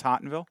was at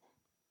Tottenville?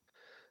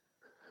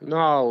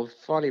 No,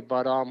 funny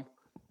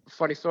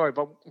story,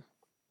 but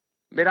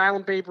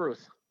Mid-Island Babe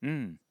Ruth.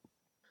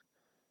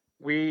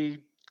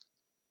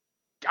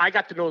 I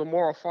got to know the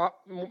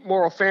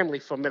Morrow family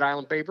from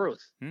Mid-Island Babe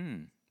Ruth.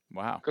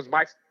 Wow. Because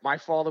my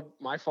father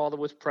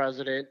was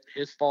president.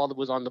 His father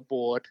was on the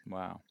board.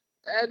 Wow.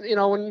 And, you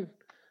know, and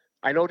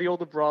I know the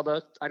older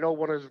brother. I know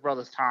one of his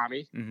brothers,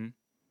 Tommy,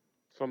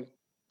 from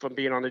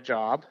being on the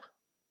job,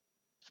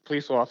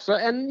 police officer.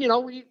 And, you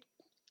know,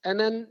 and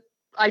then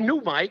I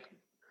knew Mike.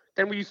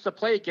 Then we used to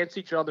play against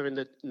each other in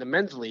the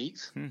men's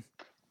leagues.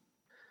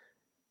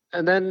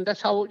 And then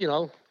that's how, you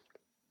know,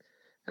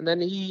 and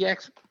then he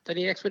asked me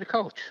to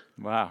coach.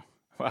 Wow,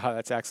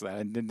 that's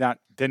excellent. I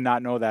did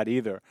not know that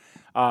either.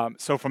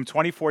 So from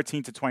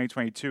 2014 to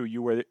 2022,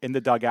 you were in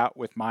the dugout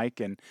with Mike,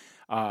 and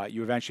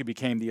you eventually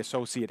became the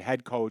associate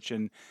head coach.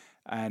 And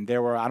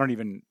there were, I don't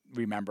even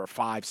remember,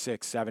 5,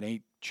 6, 7,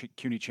 8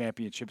 CUNY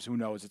championships. Who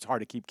knows? It's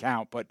hard to keep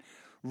count. But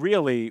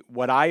really,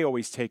 what I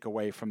always take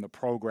away from the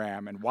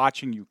program and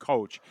watching you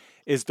coach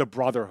is the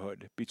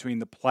brotherhood between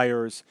the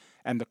players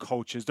and the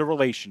coaches, the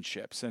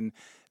relationships. And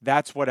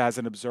that's what, as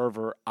an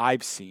observer,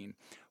 I've seen.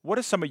 What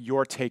are some of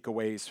your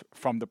takeaways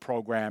from the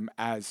program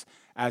as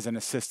an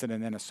assistant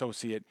and then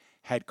associate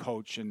head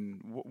coach, and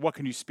what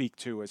can you speak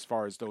to as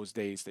far as those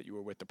days that you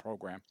were with the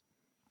program?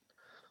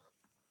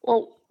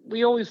 Well,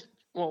 we always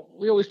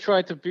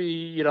tried to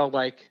be,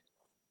 like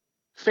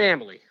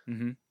family.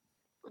 Mm-hmm.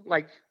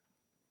 Like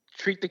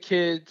treat the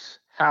kids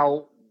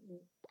how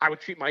I would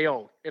treat my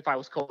own if I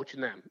was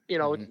coaching them.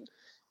 Mm-hmm.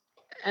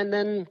 And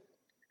then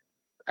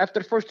after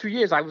the first 2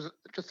 years, I was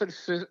just an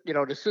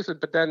assistant.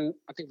 But then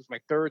I think it was my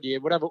third year,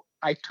 whatever.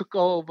 I took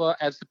over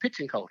as the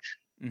pitching coach.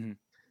 Mm-hmm.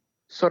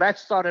 So that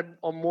started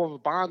on more of a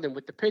bonding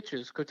with the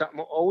pitchers because I'm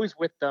always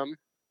with them.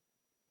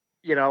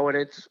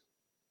 And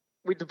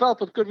we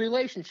developed a good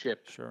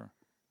relationship. Sure.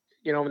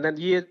 And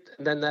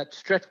then that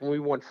stretch when we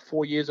won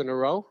 4 years in a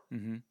row,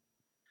 Mm-hmm.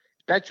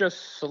 that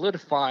just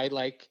solidified,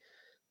 like,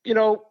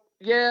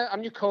 yeah,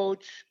 I'm your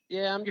coach,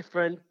 yeah, I'm your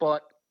friend,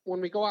 but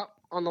when we go out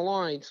on the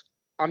lines,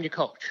 I'm your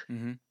coach.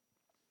 Mm-hmm.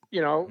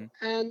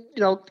 Mm-hmm. And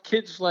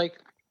kids like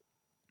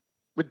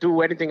would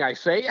do anything I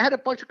say. I had a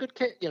bunch of good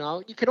kids.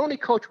 You can only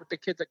coach with the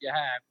kids that you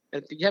have,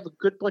 and if you have a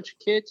good bunch of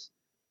kids,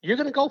 you're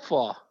gonna go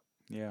far.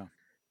 Yeah.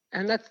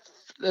 And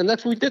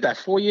that's we did that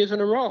 4 years in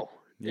a row.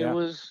 Yeah.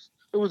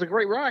 It was a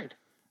great ride.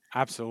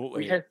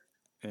 Absolutely. We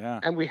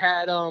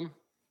had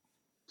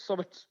so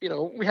much,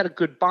 we had a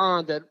good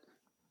bond that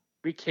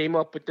we came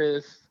up with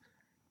this.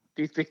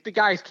 The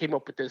guys came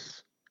up with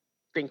this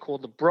thing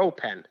called the bro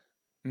pen,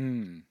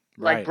 right.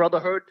 like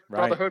brotherhood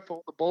Right.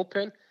 for the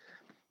bullpen.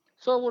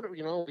 So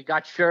we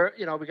got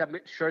we got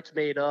shirts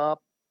made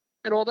up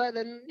and all that,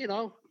 and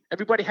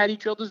everybody had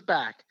each other's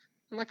back.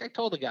 And like I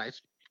told the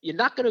guys, you're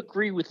not going to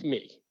agree with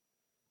me.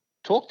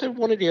 Talk to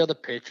one of the other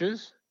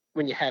pitchers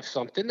when you have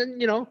something,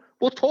 and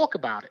we'll talk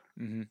about it.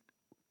 Mm-hmm.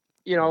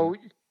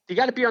 You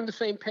got to be on the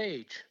same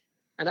page,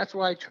 and that's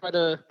why I try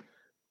to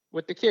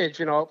with the kids.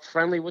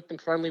 Friendly with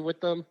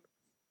them,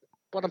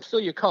 but I'm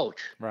still your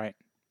coach. Right.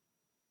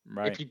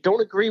 If you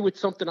don't agree with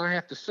something I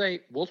have to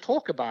say, we'll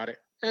talk about it.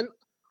 And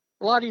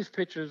a lot of these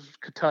pitchers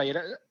could tell you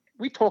that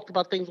we talked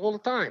about things all the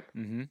time.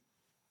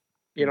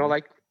 Mm-hmm.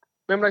 Like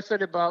remember I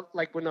said about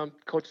like when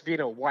Coach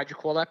Vito, why'd you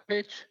call that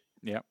pitch?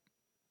 Yep.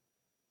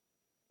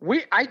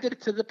 I did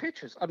it to the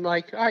pitchers. I'm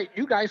like, all right,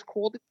 you guys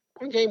called it.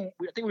 One game,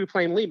 I think we were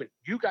playing Lehman.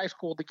 You guys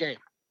called the game.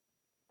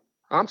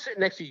 I'm sitting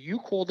next to you. You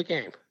called the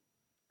game.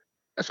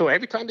 So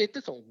every time they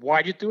did something,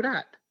 why'd you do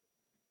that?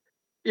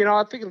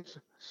 I think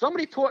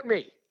somebody taught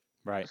me.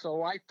 Right.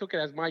 So I took it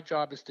as my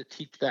job is to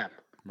teach them.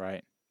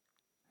 Right.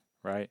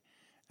 Right.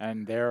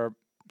 And they're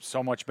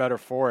so much better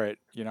for it,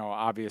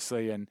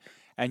 obviously. And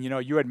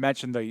you had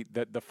mentioned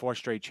the 4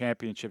 straight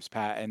championships,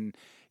 Pat. And,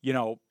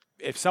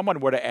 if someone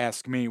were to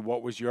ask me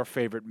what was your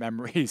favorite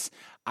memories,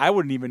 I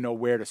wouldn't even know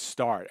where to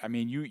start. I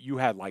mean, you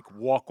had like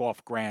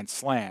walk-off grand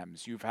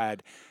slams. You've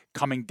had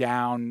coming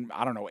down,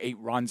 8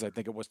 runs, I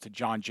think it was, to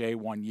John Jay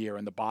one year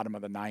in the bottom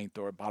of the 9th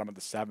or bottom of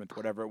the 7th,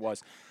 whatever it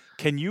was.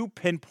 Can you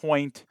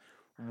pinpoint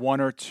 1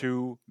 or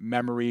 2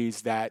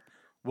 memories that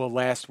will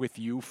last with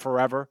you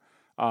forever?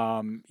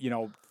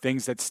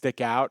 Things that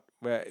stick out,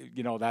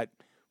 that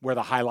were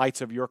the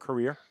highlights of your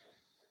career?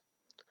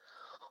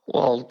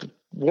 Well,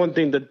 one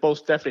thing that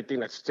most definitely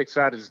thing that sticks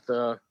out is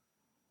the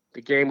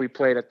game we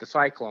played at the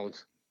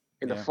Cyclones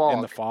in the fog.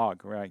 In the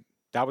fog, right.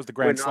 That was the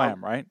grand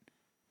slam, right?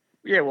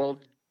 Yeah, well,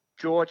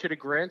 George hit a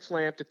grand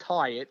slam to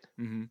tie it.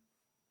 Mm-hmm.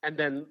 And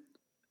then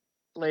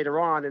later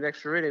on in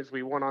extra innings,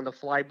 we won on the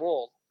fly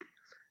ball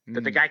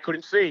that the guy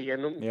couldn't see.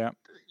 And,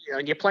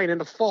 and you're playing in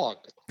the fog.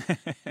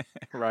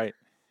 Right.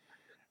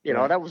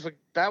 That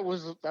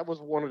was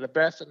one of the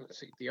best. And let's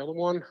see, the other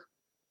one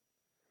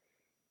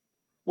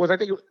was, I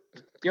think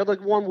the other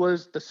one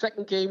was the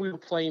second game we were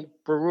playing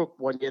Baruch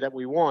one year that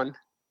we won.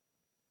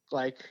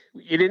 Like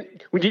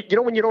when you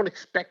don't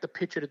expect the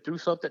pitcher to do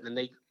something and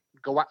they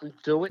go out and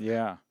do it.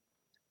 Yeah.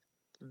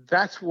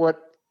 That's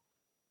what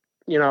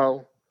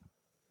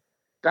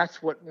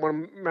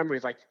one memory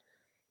is like.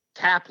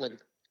 Kaplan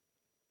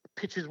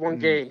pitches one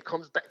game,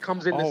 comes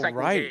in the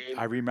second game.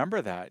 I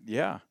remember that.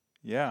 Yeah.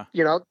 Yeah.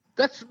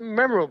 That's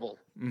memorable.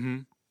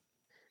 Mm-hmm.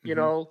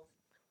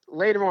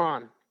 Later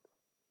on,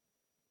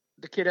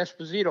 the kid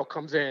Esposito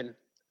comes in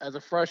as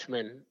a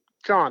freshman.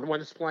 John, the one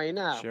that's playing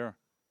now. Sure.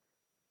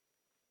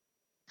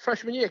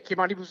 Freshman year came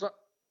out.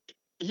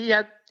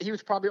 He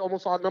was probably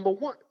almost our number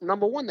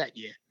one that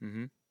year.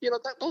 Mm-hmm.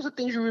 Those are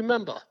things you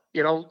remember.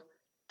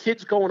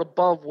 Kids going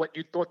above what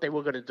you thought they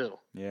were going to do.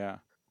 Yeah.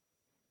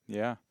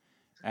 Yeah.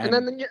 And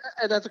then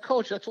as a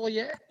coach, that's all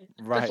you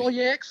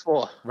ask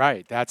for.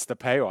 Right. That's the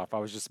payoff. I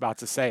was just about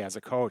to say, as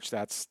a coach,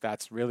 that's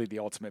really the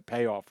ultimate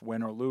payoff,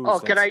 win or lose. Oh,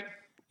 can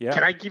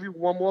I give you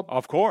one more?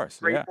 Of course.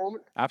 Great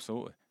moment?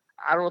 Absolutely.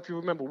 I don't know if you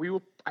remember.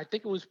 I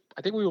think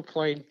we were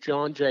playing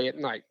John Jay at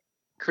night.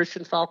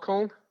 Christian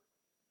Falcone?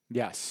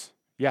 Yes.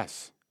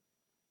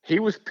 He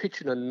was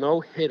pitching a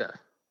no-hitter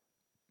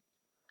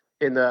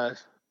in I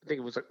think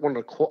it was one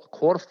of the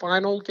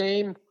quarterfinal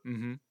game.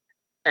 Mm-hmm.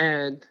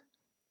 And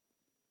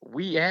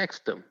we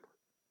asked him,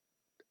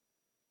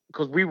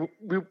 because we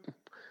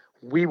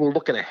were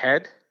looking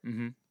ahead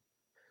mm-hmm.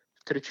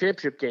 to the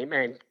championship game,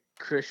 and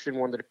Christian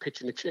wanted to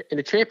pitch in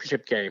the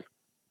championship game,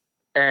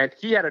 and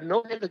he had a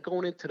no-hitter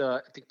going into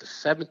the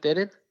 7th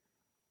inning,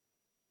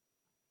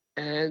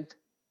 and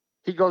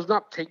he goes,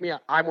 "No, take me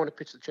out. I want to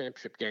pitch the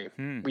championship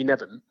game." We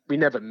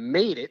never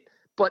made it,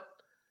 but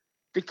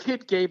the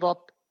kid gave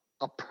up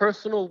a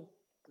personal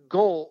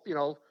goal.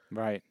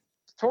 Right.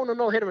 Throwing a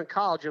no-hitter in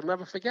college, you'll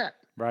never forget.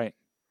 Right.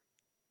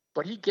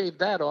 But he gave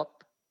that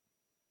up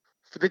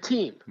for the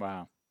team.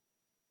 Wow.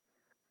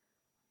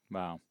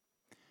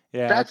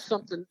 Yeah, that's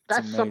something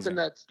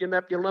that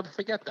you'll never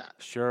forget that.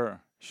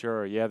 Sure.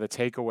 Yeah, the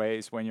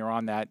takeaways when you're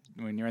in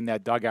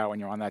that dugout, when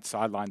you're on that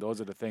sideline, those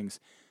are the things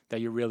that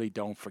you really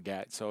don't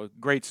forget. So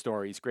great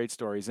stories.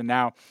 And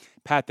now,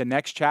 Pat, the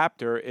next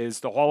chapter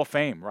is the Hall of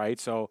Fame, right?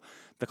 So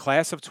the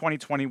class of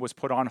 2020 was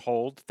put on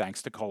hold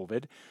thanks to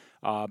COVID.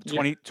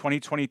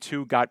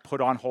 2022 got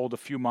put on hold a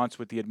few months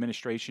with the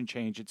administration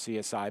change at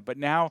CSI, but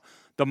now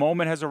the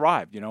moment has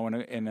arrived.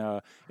 In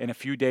a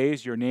few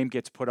days, your name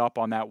gets put up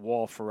on that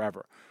wall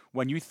forever.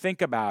 When you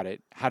think about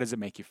it, how does it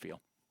make you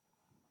feel?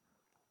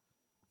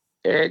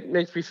 It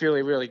makes me feel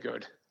really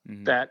good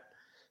that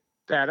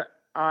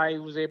I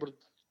was able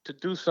to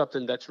do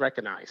something that's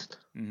recognized.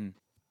 And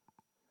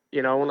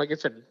like I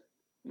said,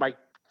 my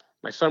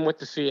son went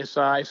to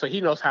CSI, so he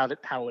knows how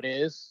it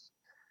is.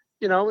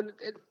 And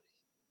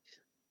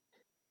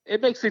it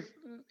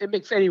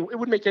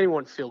would make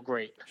anyone feel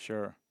great.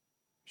 Sure.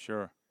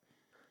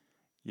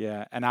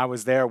 Yeah, and I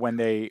was there when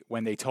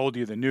they told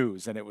you the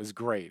news, and it was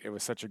great. It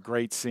was such a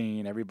great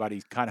scene.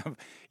 Everybody kind of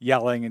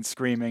yelling and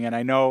screaming, and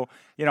I know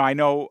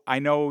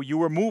you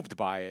were moved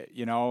by it,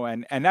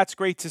 and that's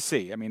great to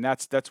see. I mean,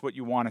 that's what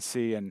you want to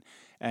see, and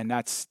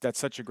that's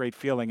such a great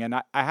feeling. And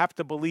I have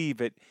to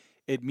believe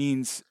it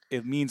means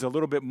a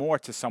little bit more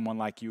to someone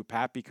like you,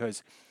 Pat,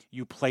 because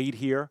you played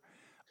here,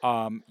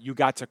 you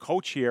got to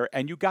coach here,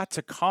 and you got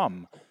to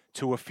come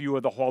to a few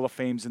of the Hall of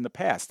Fames in the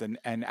past and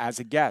as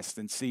a guest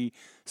and see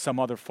some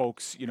other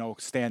folks,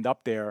 stand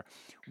up there.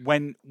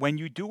 When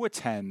you do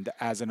attend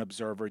as an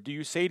observer, do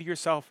you say to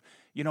yourself,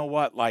 you know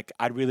what, like,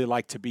 I'd really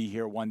like to be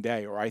here one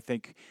day, or I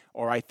think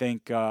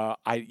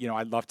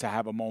I'd love to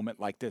have a moment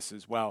like this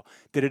as well.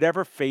 Did it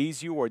ever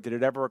faze you, or did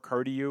it ever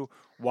occur to you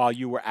while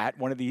you were at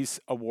one of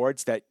these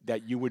awards that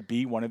you would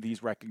be one of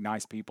these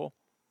recognized people?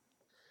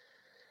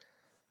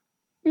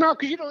 No,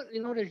 because you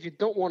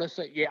don't want to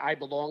say, yeah, I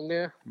belong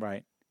there.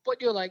 Right. But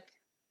you're like,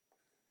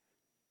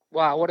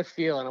 wow, what a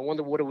feeling. I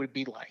wonder what it would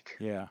be like.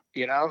 Yeah.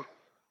 Yeah.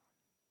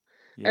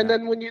 And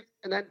then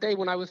that day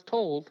when I was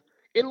told,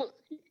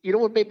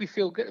 what made me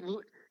feel good?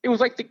 It was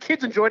like the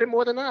kids enjoyed it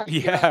more than I.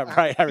 Yeah,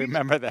 right. I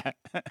remember that.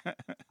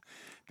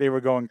 They were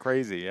going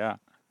crazy. Yeah.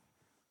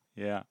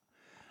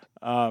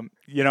 And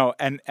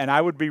I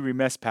would be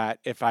remiss, Pat,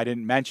 if I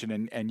didn't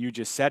mention, and you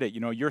just said it,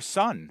 your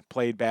son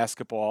played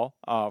basketball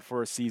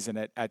for a season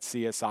at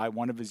CSI.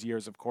 One of his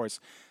years, of course,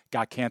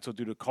 got canceled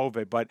due to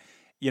COVID, but,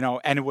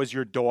 and it was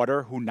your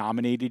daughter who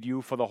nominated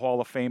you for the Hall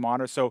of Fame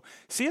honor. So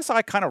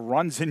CSI kind of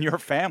runs in your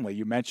family.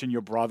 You mentioned your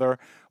brother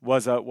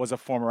was a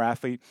former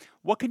athlete.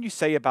 What can you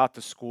say about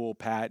the school,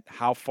 Pat,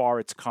 how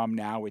far it's come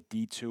now with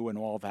D2 and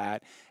all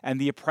that,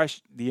 and the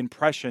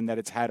impression that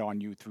it's had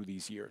on you through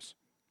these years?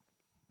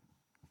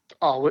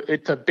 Oh,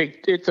 it's a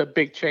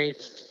big change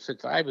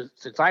since I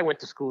went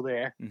to school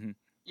there.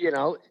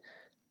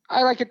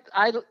 I like it.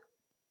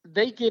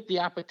 They give the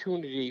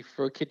opportunity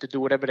for a kid to do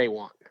whatever they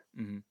want.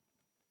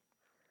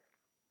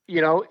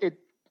 The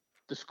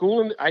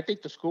school, I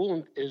think the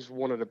school is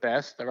one of the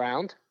best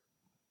around.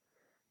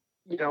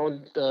 And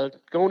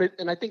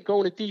I think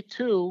going to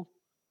D2,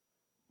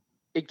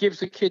 it gives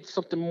the kids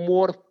something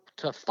more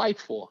to fight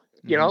for.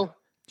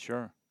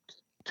 Sure.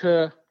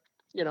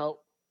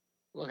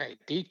 Okay,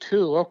 D2.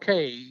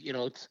 Okay,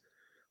 it's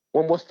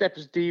one more step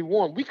is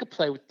D1. I could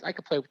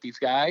play with these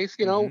guys,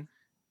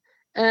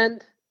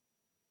 and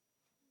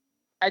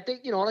I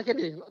think like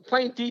anything,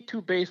 playing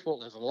D2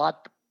 baseball is a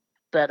lot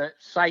better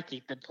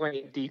psyche than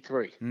playing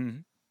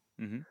D3.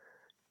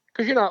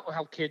 Because you know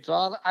how kids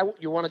are.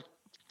 You want to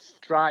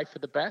strive for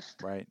the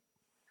best, right?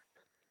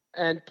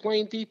 And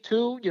playing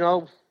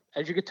D2,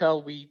 as you can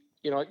tell,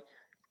 you're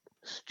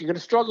going to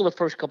struggle the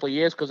first couple of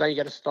years because then you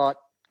got to start.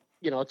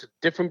 It's a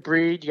different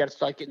breed. You got to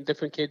start getting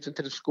different kids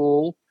into the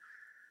school.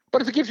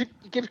 But if it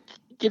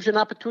gives you an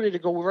opportunity to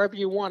go wherever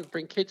you want,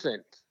 bring kids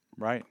in.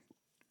 Right.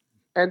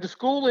 And the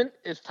schooling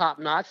is top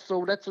notch,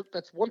 so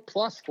that's one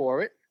plus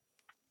for it.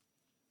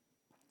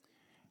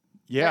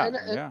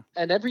 Yeah.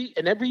 And every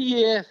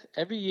year,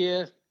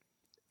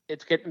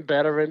 it's getting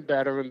better and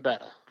better and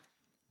better.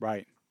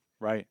 Right.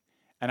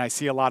 And I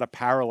see a lot of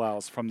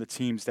parallels from the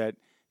teams that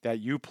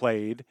you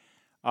played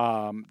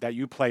on,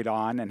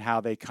 and how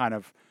they kind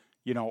of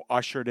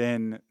ushered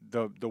in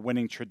the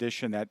winning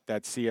tradition that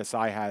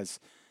CSI has,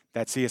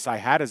 that CSI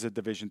had as a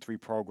Division III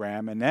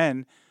program, and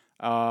then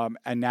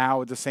and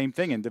now the same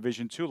thing in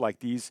Division II. Like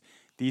these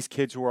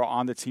kids who are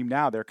on the team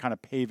now, they're kind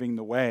of paving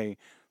the way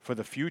for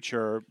the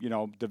future,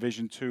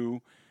 Division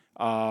II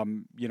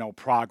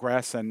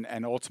progress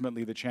and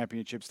ultimately the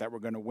championships that we're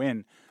going to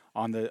win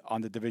on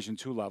the Division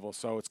II level.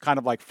 So it's kind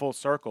of like full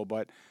circle,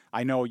 but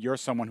I know you're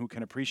someone who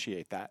can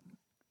appreciate that.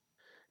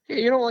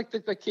 Yeah, like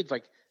the kids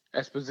like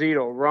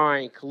Esposito,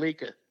 Ryan,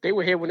 Kalika, they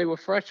were here when they were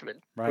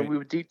freshmen, Right. when we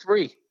were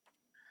D3.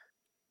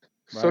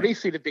 So Right. they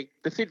see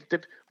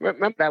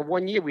remember that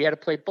one year we had to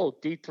play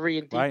both D3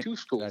 and D2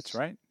 schools. That's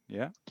right.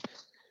 Yeah.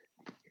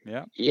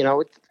 Yeah.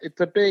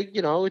 It's a big,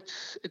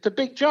 it's a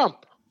big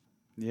jump.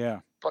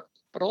 Yeah.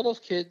 But all those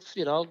kids,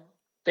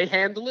 they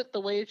handle it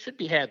the way it should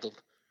be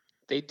handled.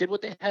 They did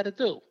what they had to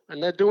do,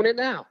 and they're doing it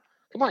now.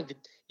 Come on,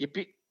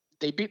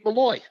 they beat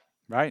Malloy.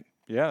 Right.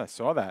 Yeah, I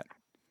saw that.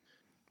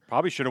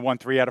 Probably should have won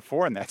 3 out of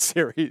 4 in that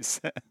series.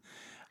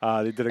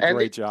 They did a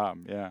great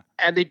job. Yeah.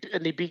 And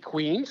they beat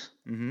Queens.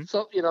 Mm-hmm.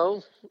 So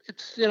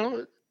it's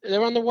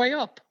they're on the way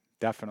up.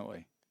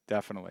 Definitely.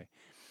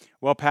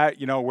 Well, Pat,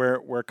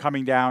 we're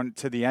coming down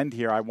to the end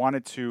here. I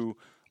wanted to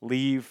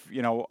leave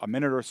a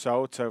minute or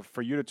so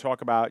for you to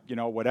talk about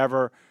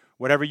whatever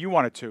you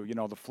wanted to.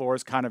 The floor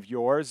is kind of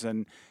yours,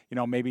 and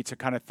maybe to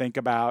kind of think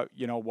about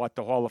what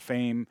the Hall of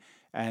Fame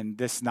and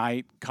this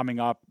night coming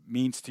up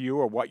means to you,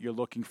 or what you're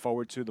looking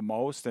forward to the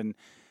most, and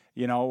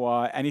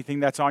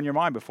anything that's on your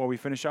mind before we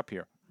finish up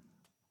here.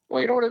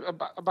 Well,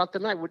 about the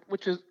night,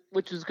 which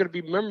is going to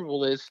be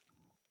memorable, is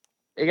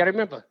you got to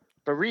remember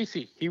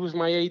Barisi. He was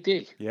my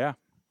AD. Yeah.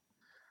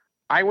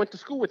 I went to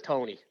school with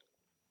Tony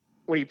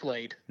when he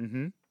played.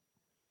 Mm-hmm.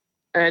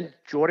 And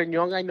Jordan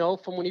Young, I know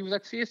from when he was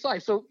at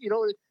CSI. So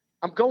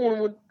I'm going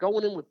in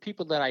with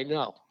people that I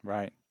know.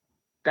 Right.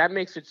 That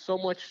makes it so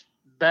much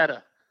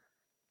better.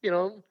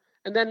 And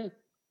then,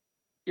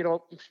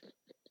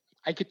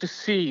 I get to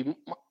see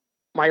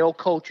my old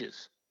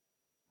coaches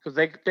because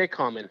they're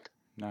coming.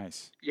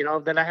 Nice.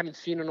 That I haven't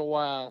seen in a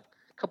while.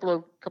 A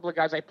couple of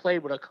guys I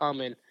played with are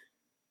coming,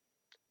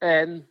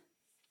 and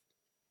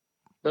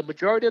the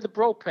majority of the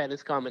bro pen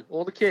is coming.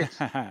 All the kids.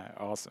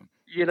 Awesome.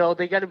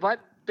 They got invited.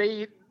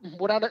 They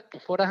without a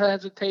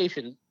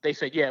hesitation, they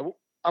said, "Yeah,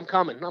 I'm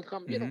coming.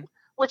 Mm-hmm.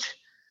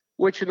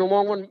 Which in the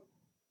long run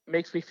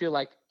makes me feel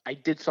like I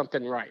did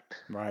something right.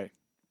 Right.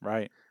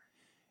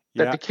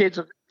 That Yeah. the kids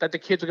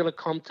are going to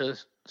come to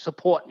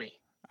support me.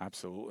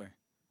 Absolutely.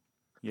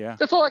 Yeah.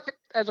 That's all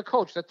as a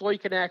coach. That's all you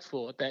can ask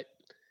for. That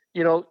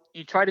you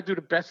try to do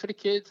the best for the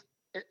kids,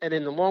 and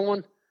in the long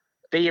run,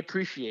 they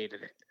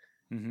appreciated it.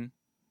 Mm-hmm.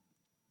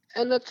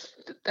 And that's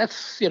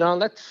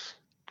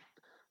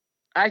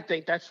I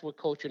think that's what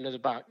coaching is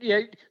about.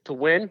 Yeah, to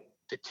win,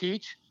 to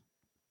teach.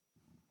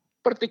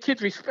 But if the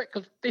kids respect,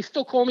 because they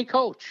still call me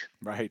coach.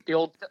 Right. The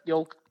old.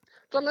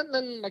 So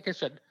then, like I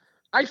said,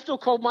 I still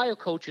call my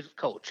coaches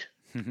coach.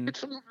 Mm-hmm.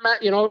 It's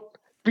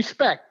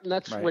respect, and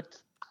that's right. what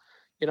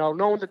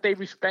knowing that they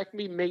respect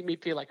me made me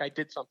feel like I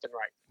did something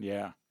right.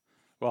 Yeah.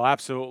 Well,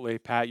 absolutely,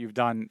 Pat. You've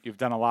done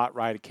a lot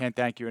right. I can't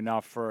thank you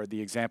enough for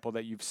the example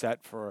that you've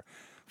set for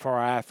our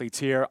athletes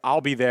here.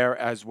 I'll be there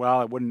as well.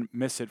 I wouldn't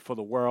miss it for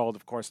the world,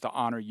 of course, to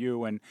honor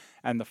you and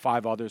the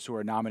 5 others who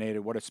are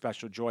nominated. What a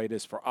special joy it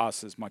is for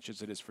us as much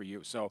as it is for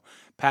you. So,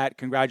 Pat,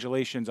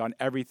 congratulations on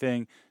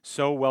everything.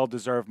 So well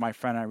deserved, my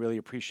friend. I really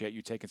appreciate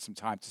you taking some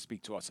time to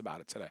speak to us about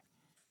it today.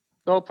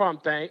 No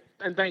problem.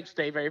 Thanks,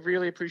 Dave. I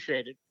really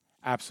appreciate it.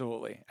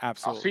 Absolutely.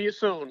 I'll see you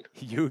soon.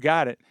 You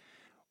got it.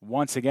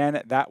 Once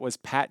again, that was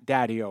Pat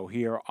Daddio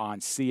here on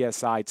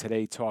CSI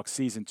Today Talks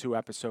Season 2,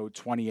 Episode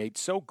 28.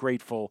 So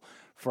grateful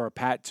for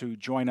Pat to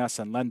join us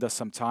and lend us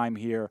some time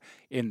here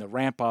in the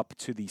ramp-up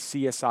to the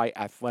CSI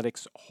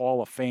Athletics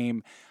Hall of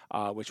Fame,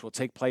 which will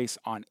take place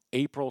on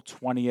April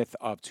 20th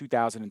of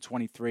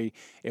 2023.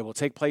 It will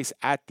take place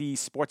at the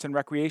Sports and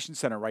Recreation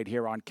Center right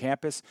here on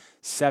campus,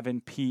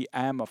 7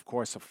 p.m. Of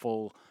course, a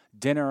full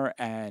dinner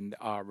and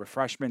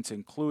refreshments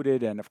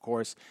included. And, of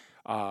course,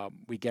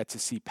 we get to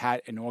see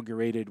Pat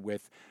inaugurated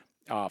with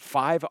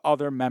 5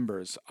 other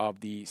members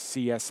of the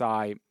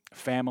CSI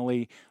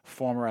family.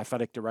 Former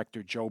athletic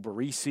director Joe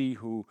Barisi,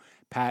 who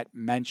Pat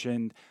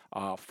mentioned,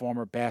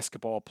 former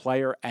basketball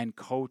player and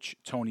coach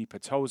Tony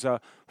Pizzuto,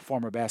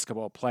 former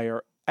basketball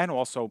player and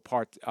also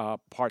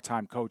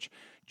part-time coach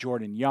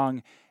Jordan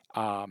Young,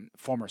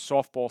 former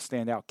softball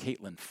standout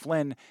Caitlin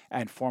Flynn,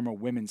 and former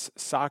women's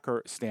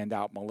soccer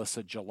standout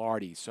Melissa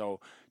Gilardi. So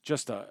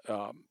just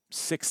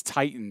 6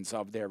 titans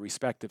of their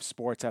respective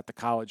sports at the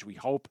college. We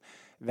hope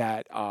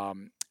that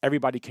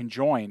everybody can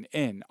join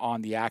in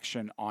on the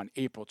action on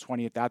April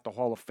 20th at the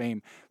Hall of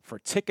Fame. For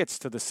tickets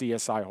to the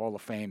CSI Hall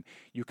of Fame,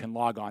 you can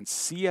log on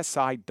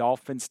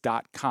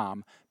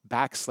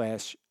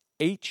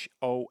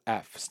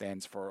CSIDolphins.com/HOF,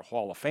 stands for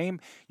Hall of Fame.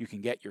 You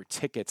can get your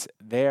tickets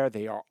there.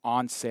 They are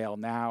on sale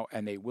now,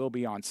 and they will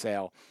be on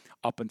sale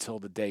up until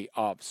the day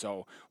of.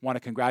 So want to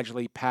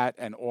congratulate Pat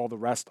and all the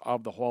rest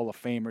of the Hall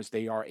of Famers.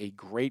 They are a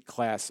great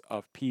class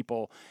of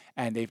people,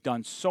 and they've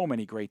done so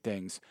many great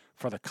things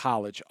for the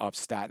College of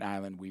Staten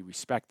Island. We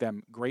respect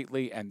them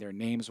greatly, and their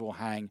names will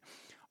hang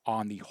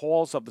on the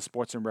halls of the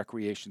Sports and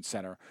Recreation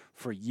Center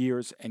for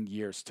years and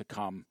years to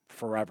come,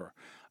 forever.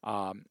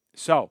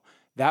 So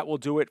that will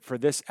do it for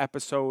this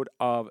episode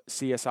of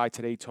CSI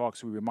Today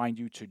Talks. We remind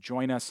you to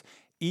join us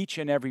each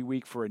and every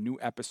week for a new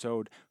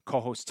episode.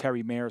 Co-host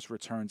Terry Mayers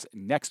returns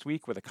next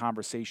week with a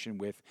conversation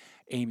with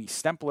Amy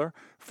Stempler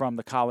from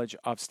the College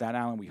of Staten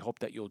Island. We hope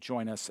that you'll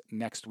join us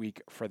next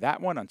week for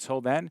that one.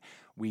 Until then,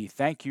 we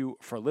thank you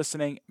for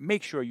listening.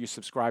 Make sure you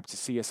subscribe to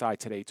CSI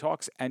Today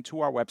Talks and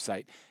to our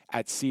website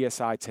at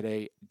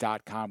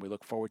csitoday.com. We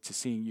look forward to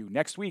seeing you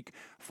next week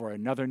for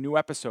another new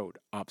episode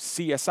of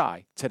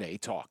CSI Today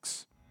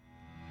Talks.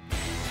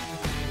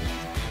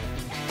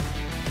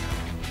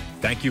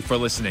 Thank you for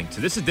listening to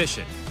this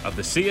edition of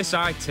the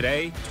CSI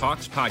Today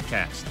Talks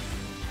podcast.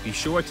 Be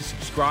sure to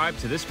subscribe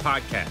to this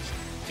podcast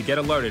to get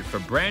alerted for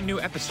brand new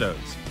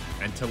episodes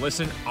and to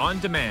listen on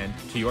demand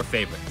to your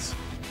favorites.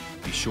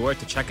 Be sure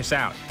to check us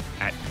out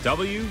at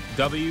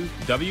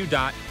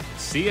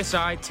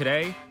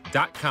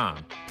www.csitoday.com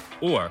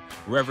or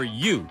wherever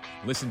you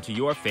listen to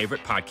your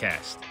favorite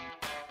podcast.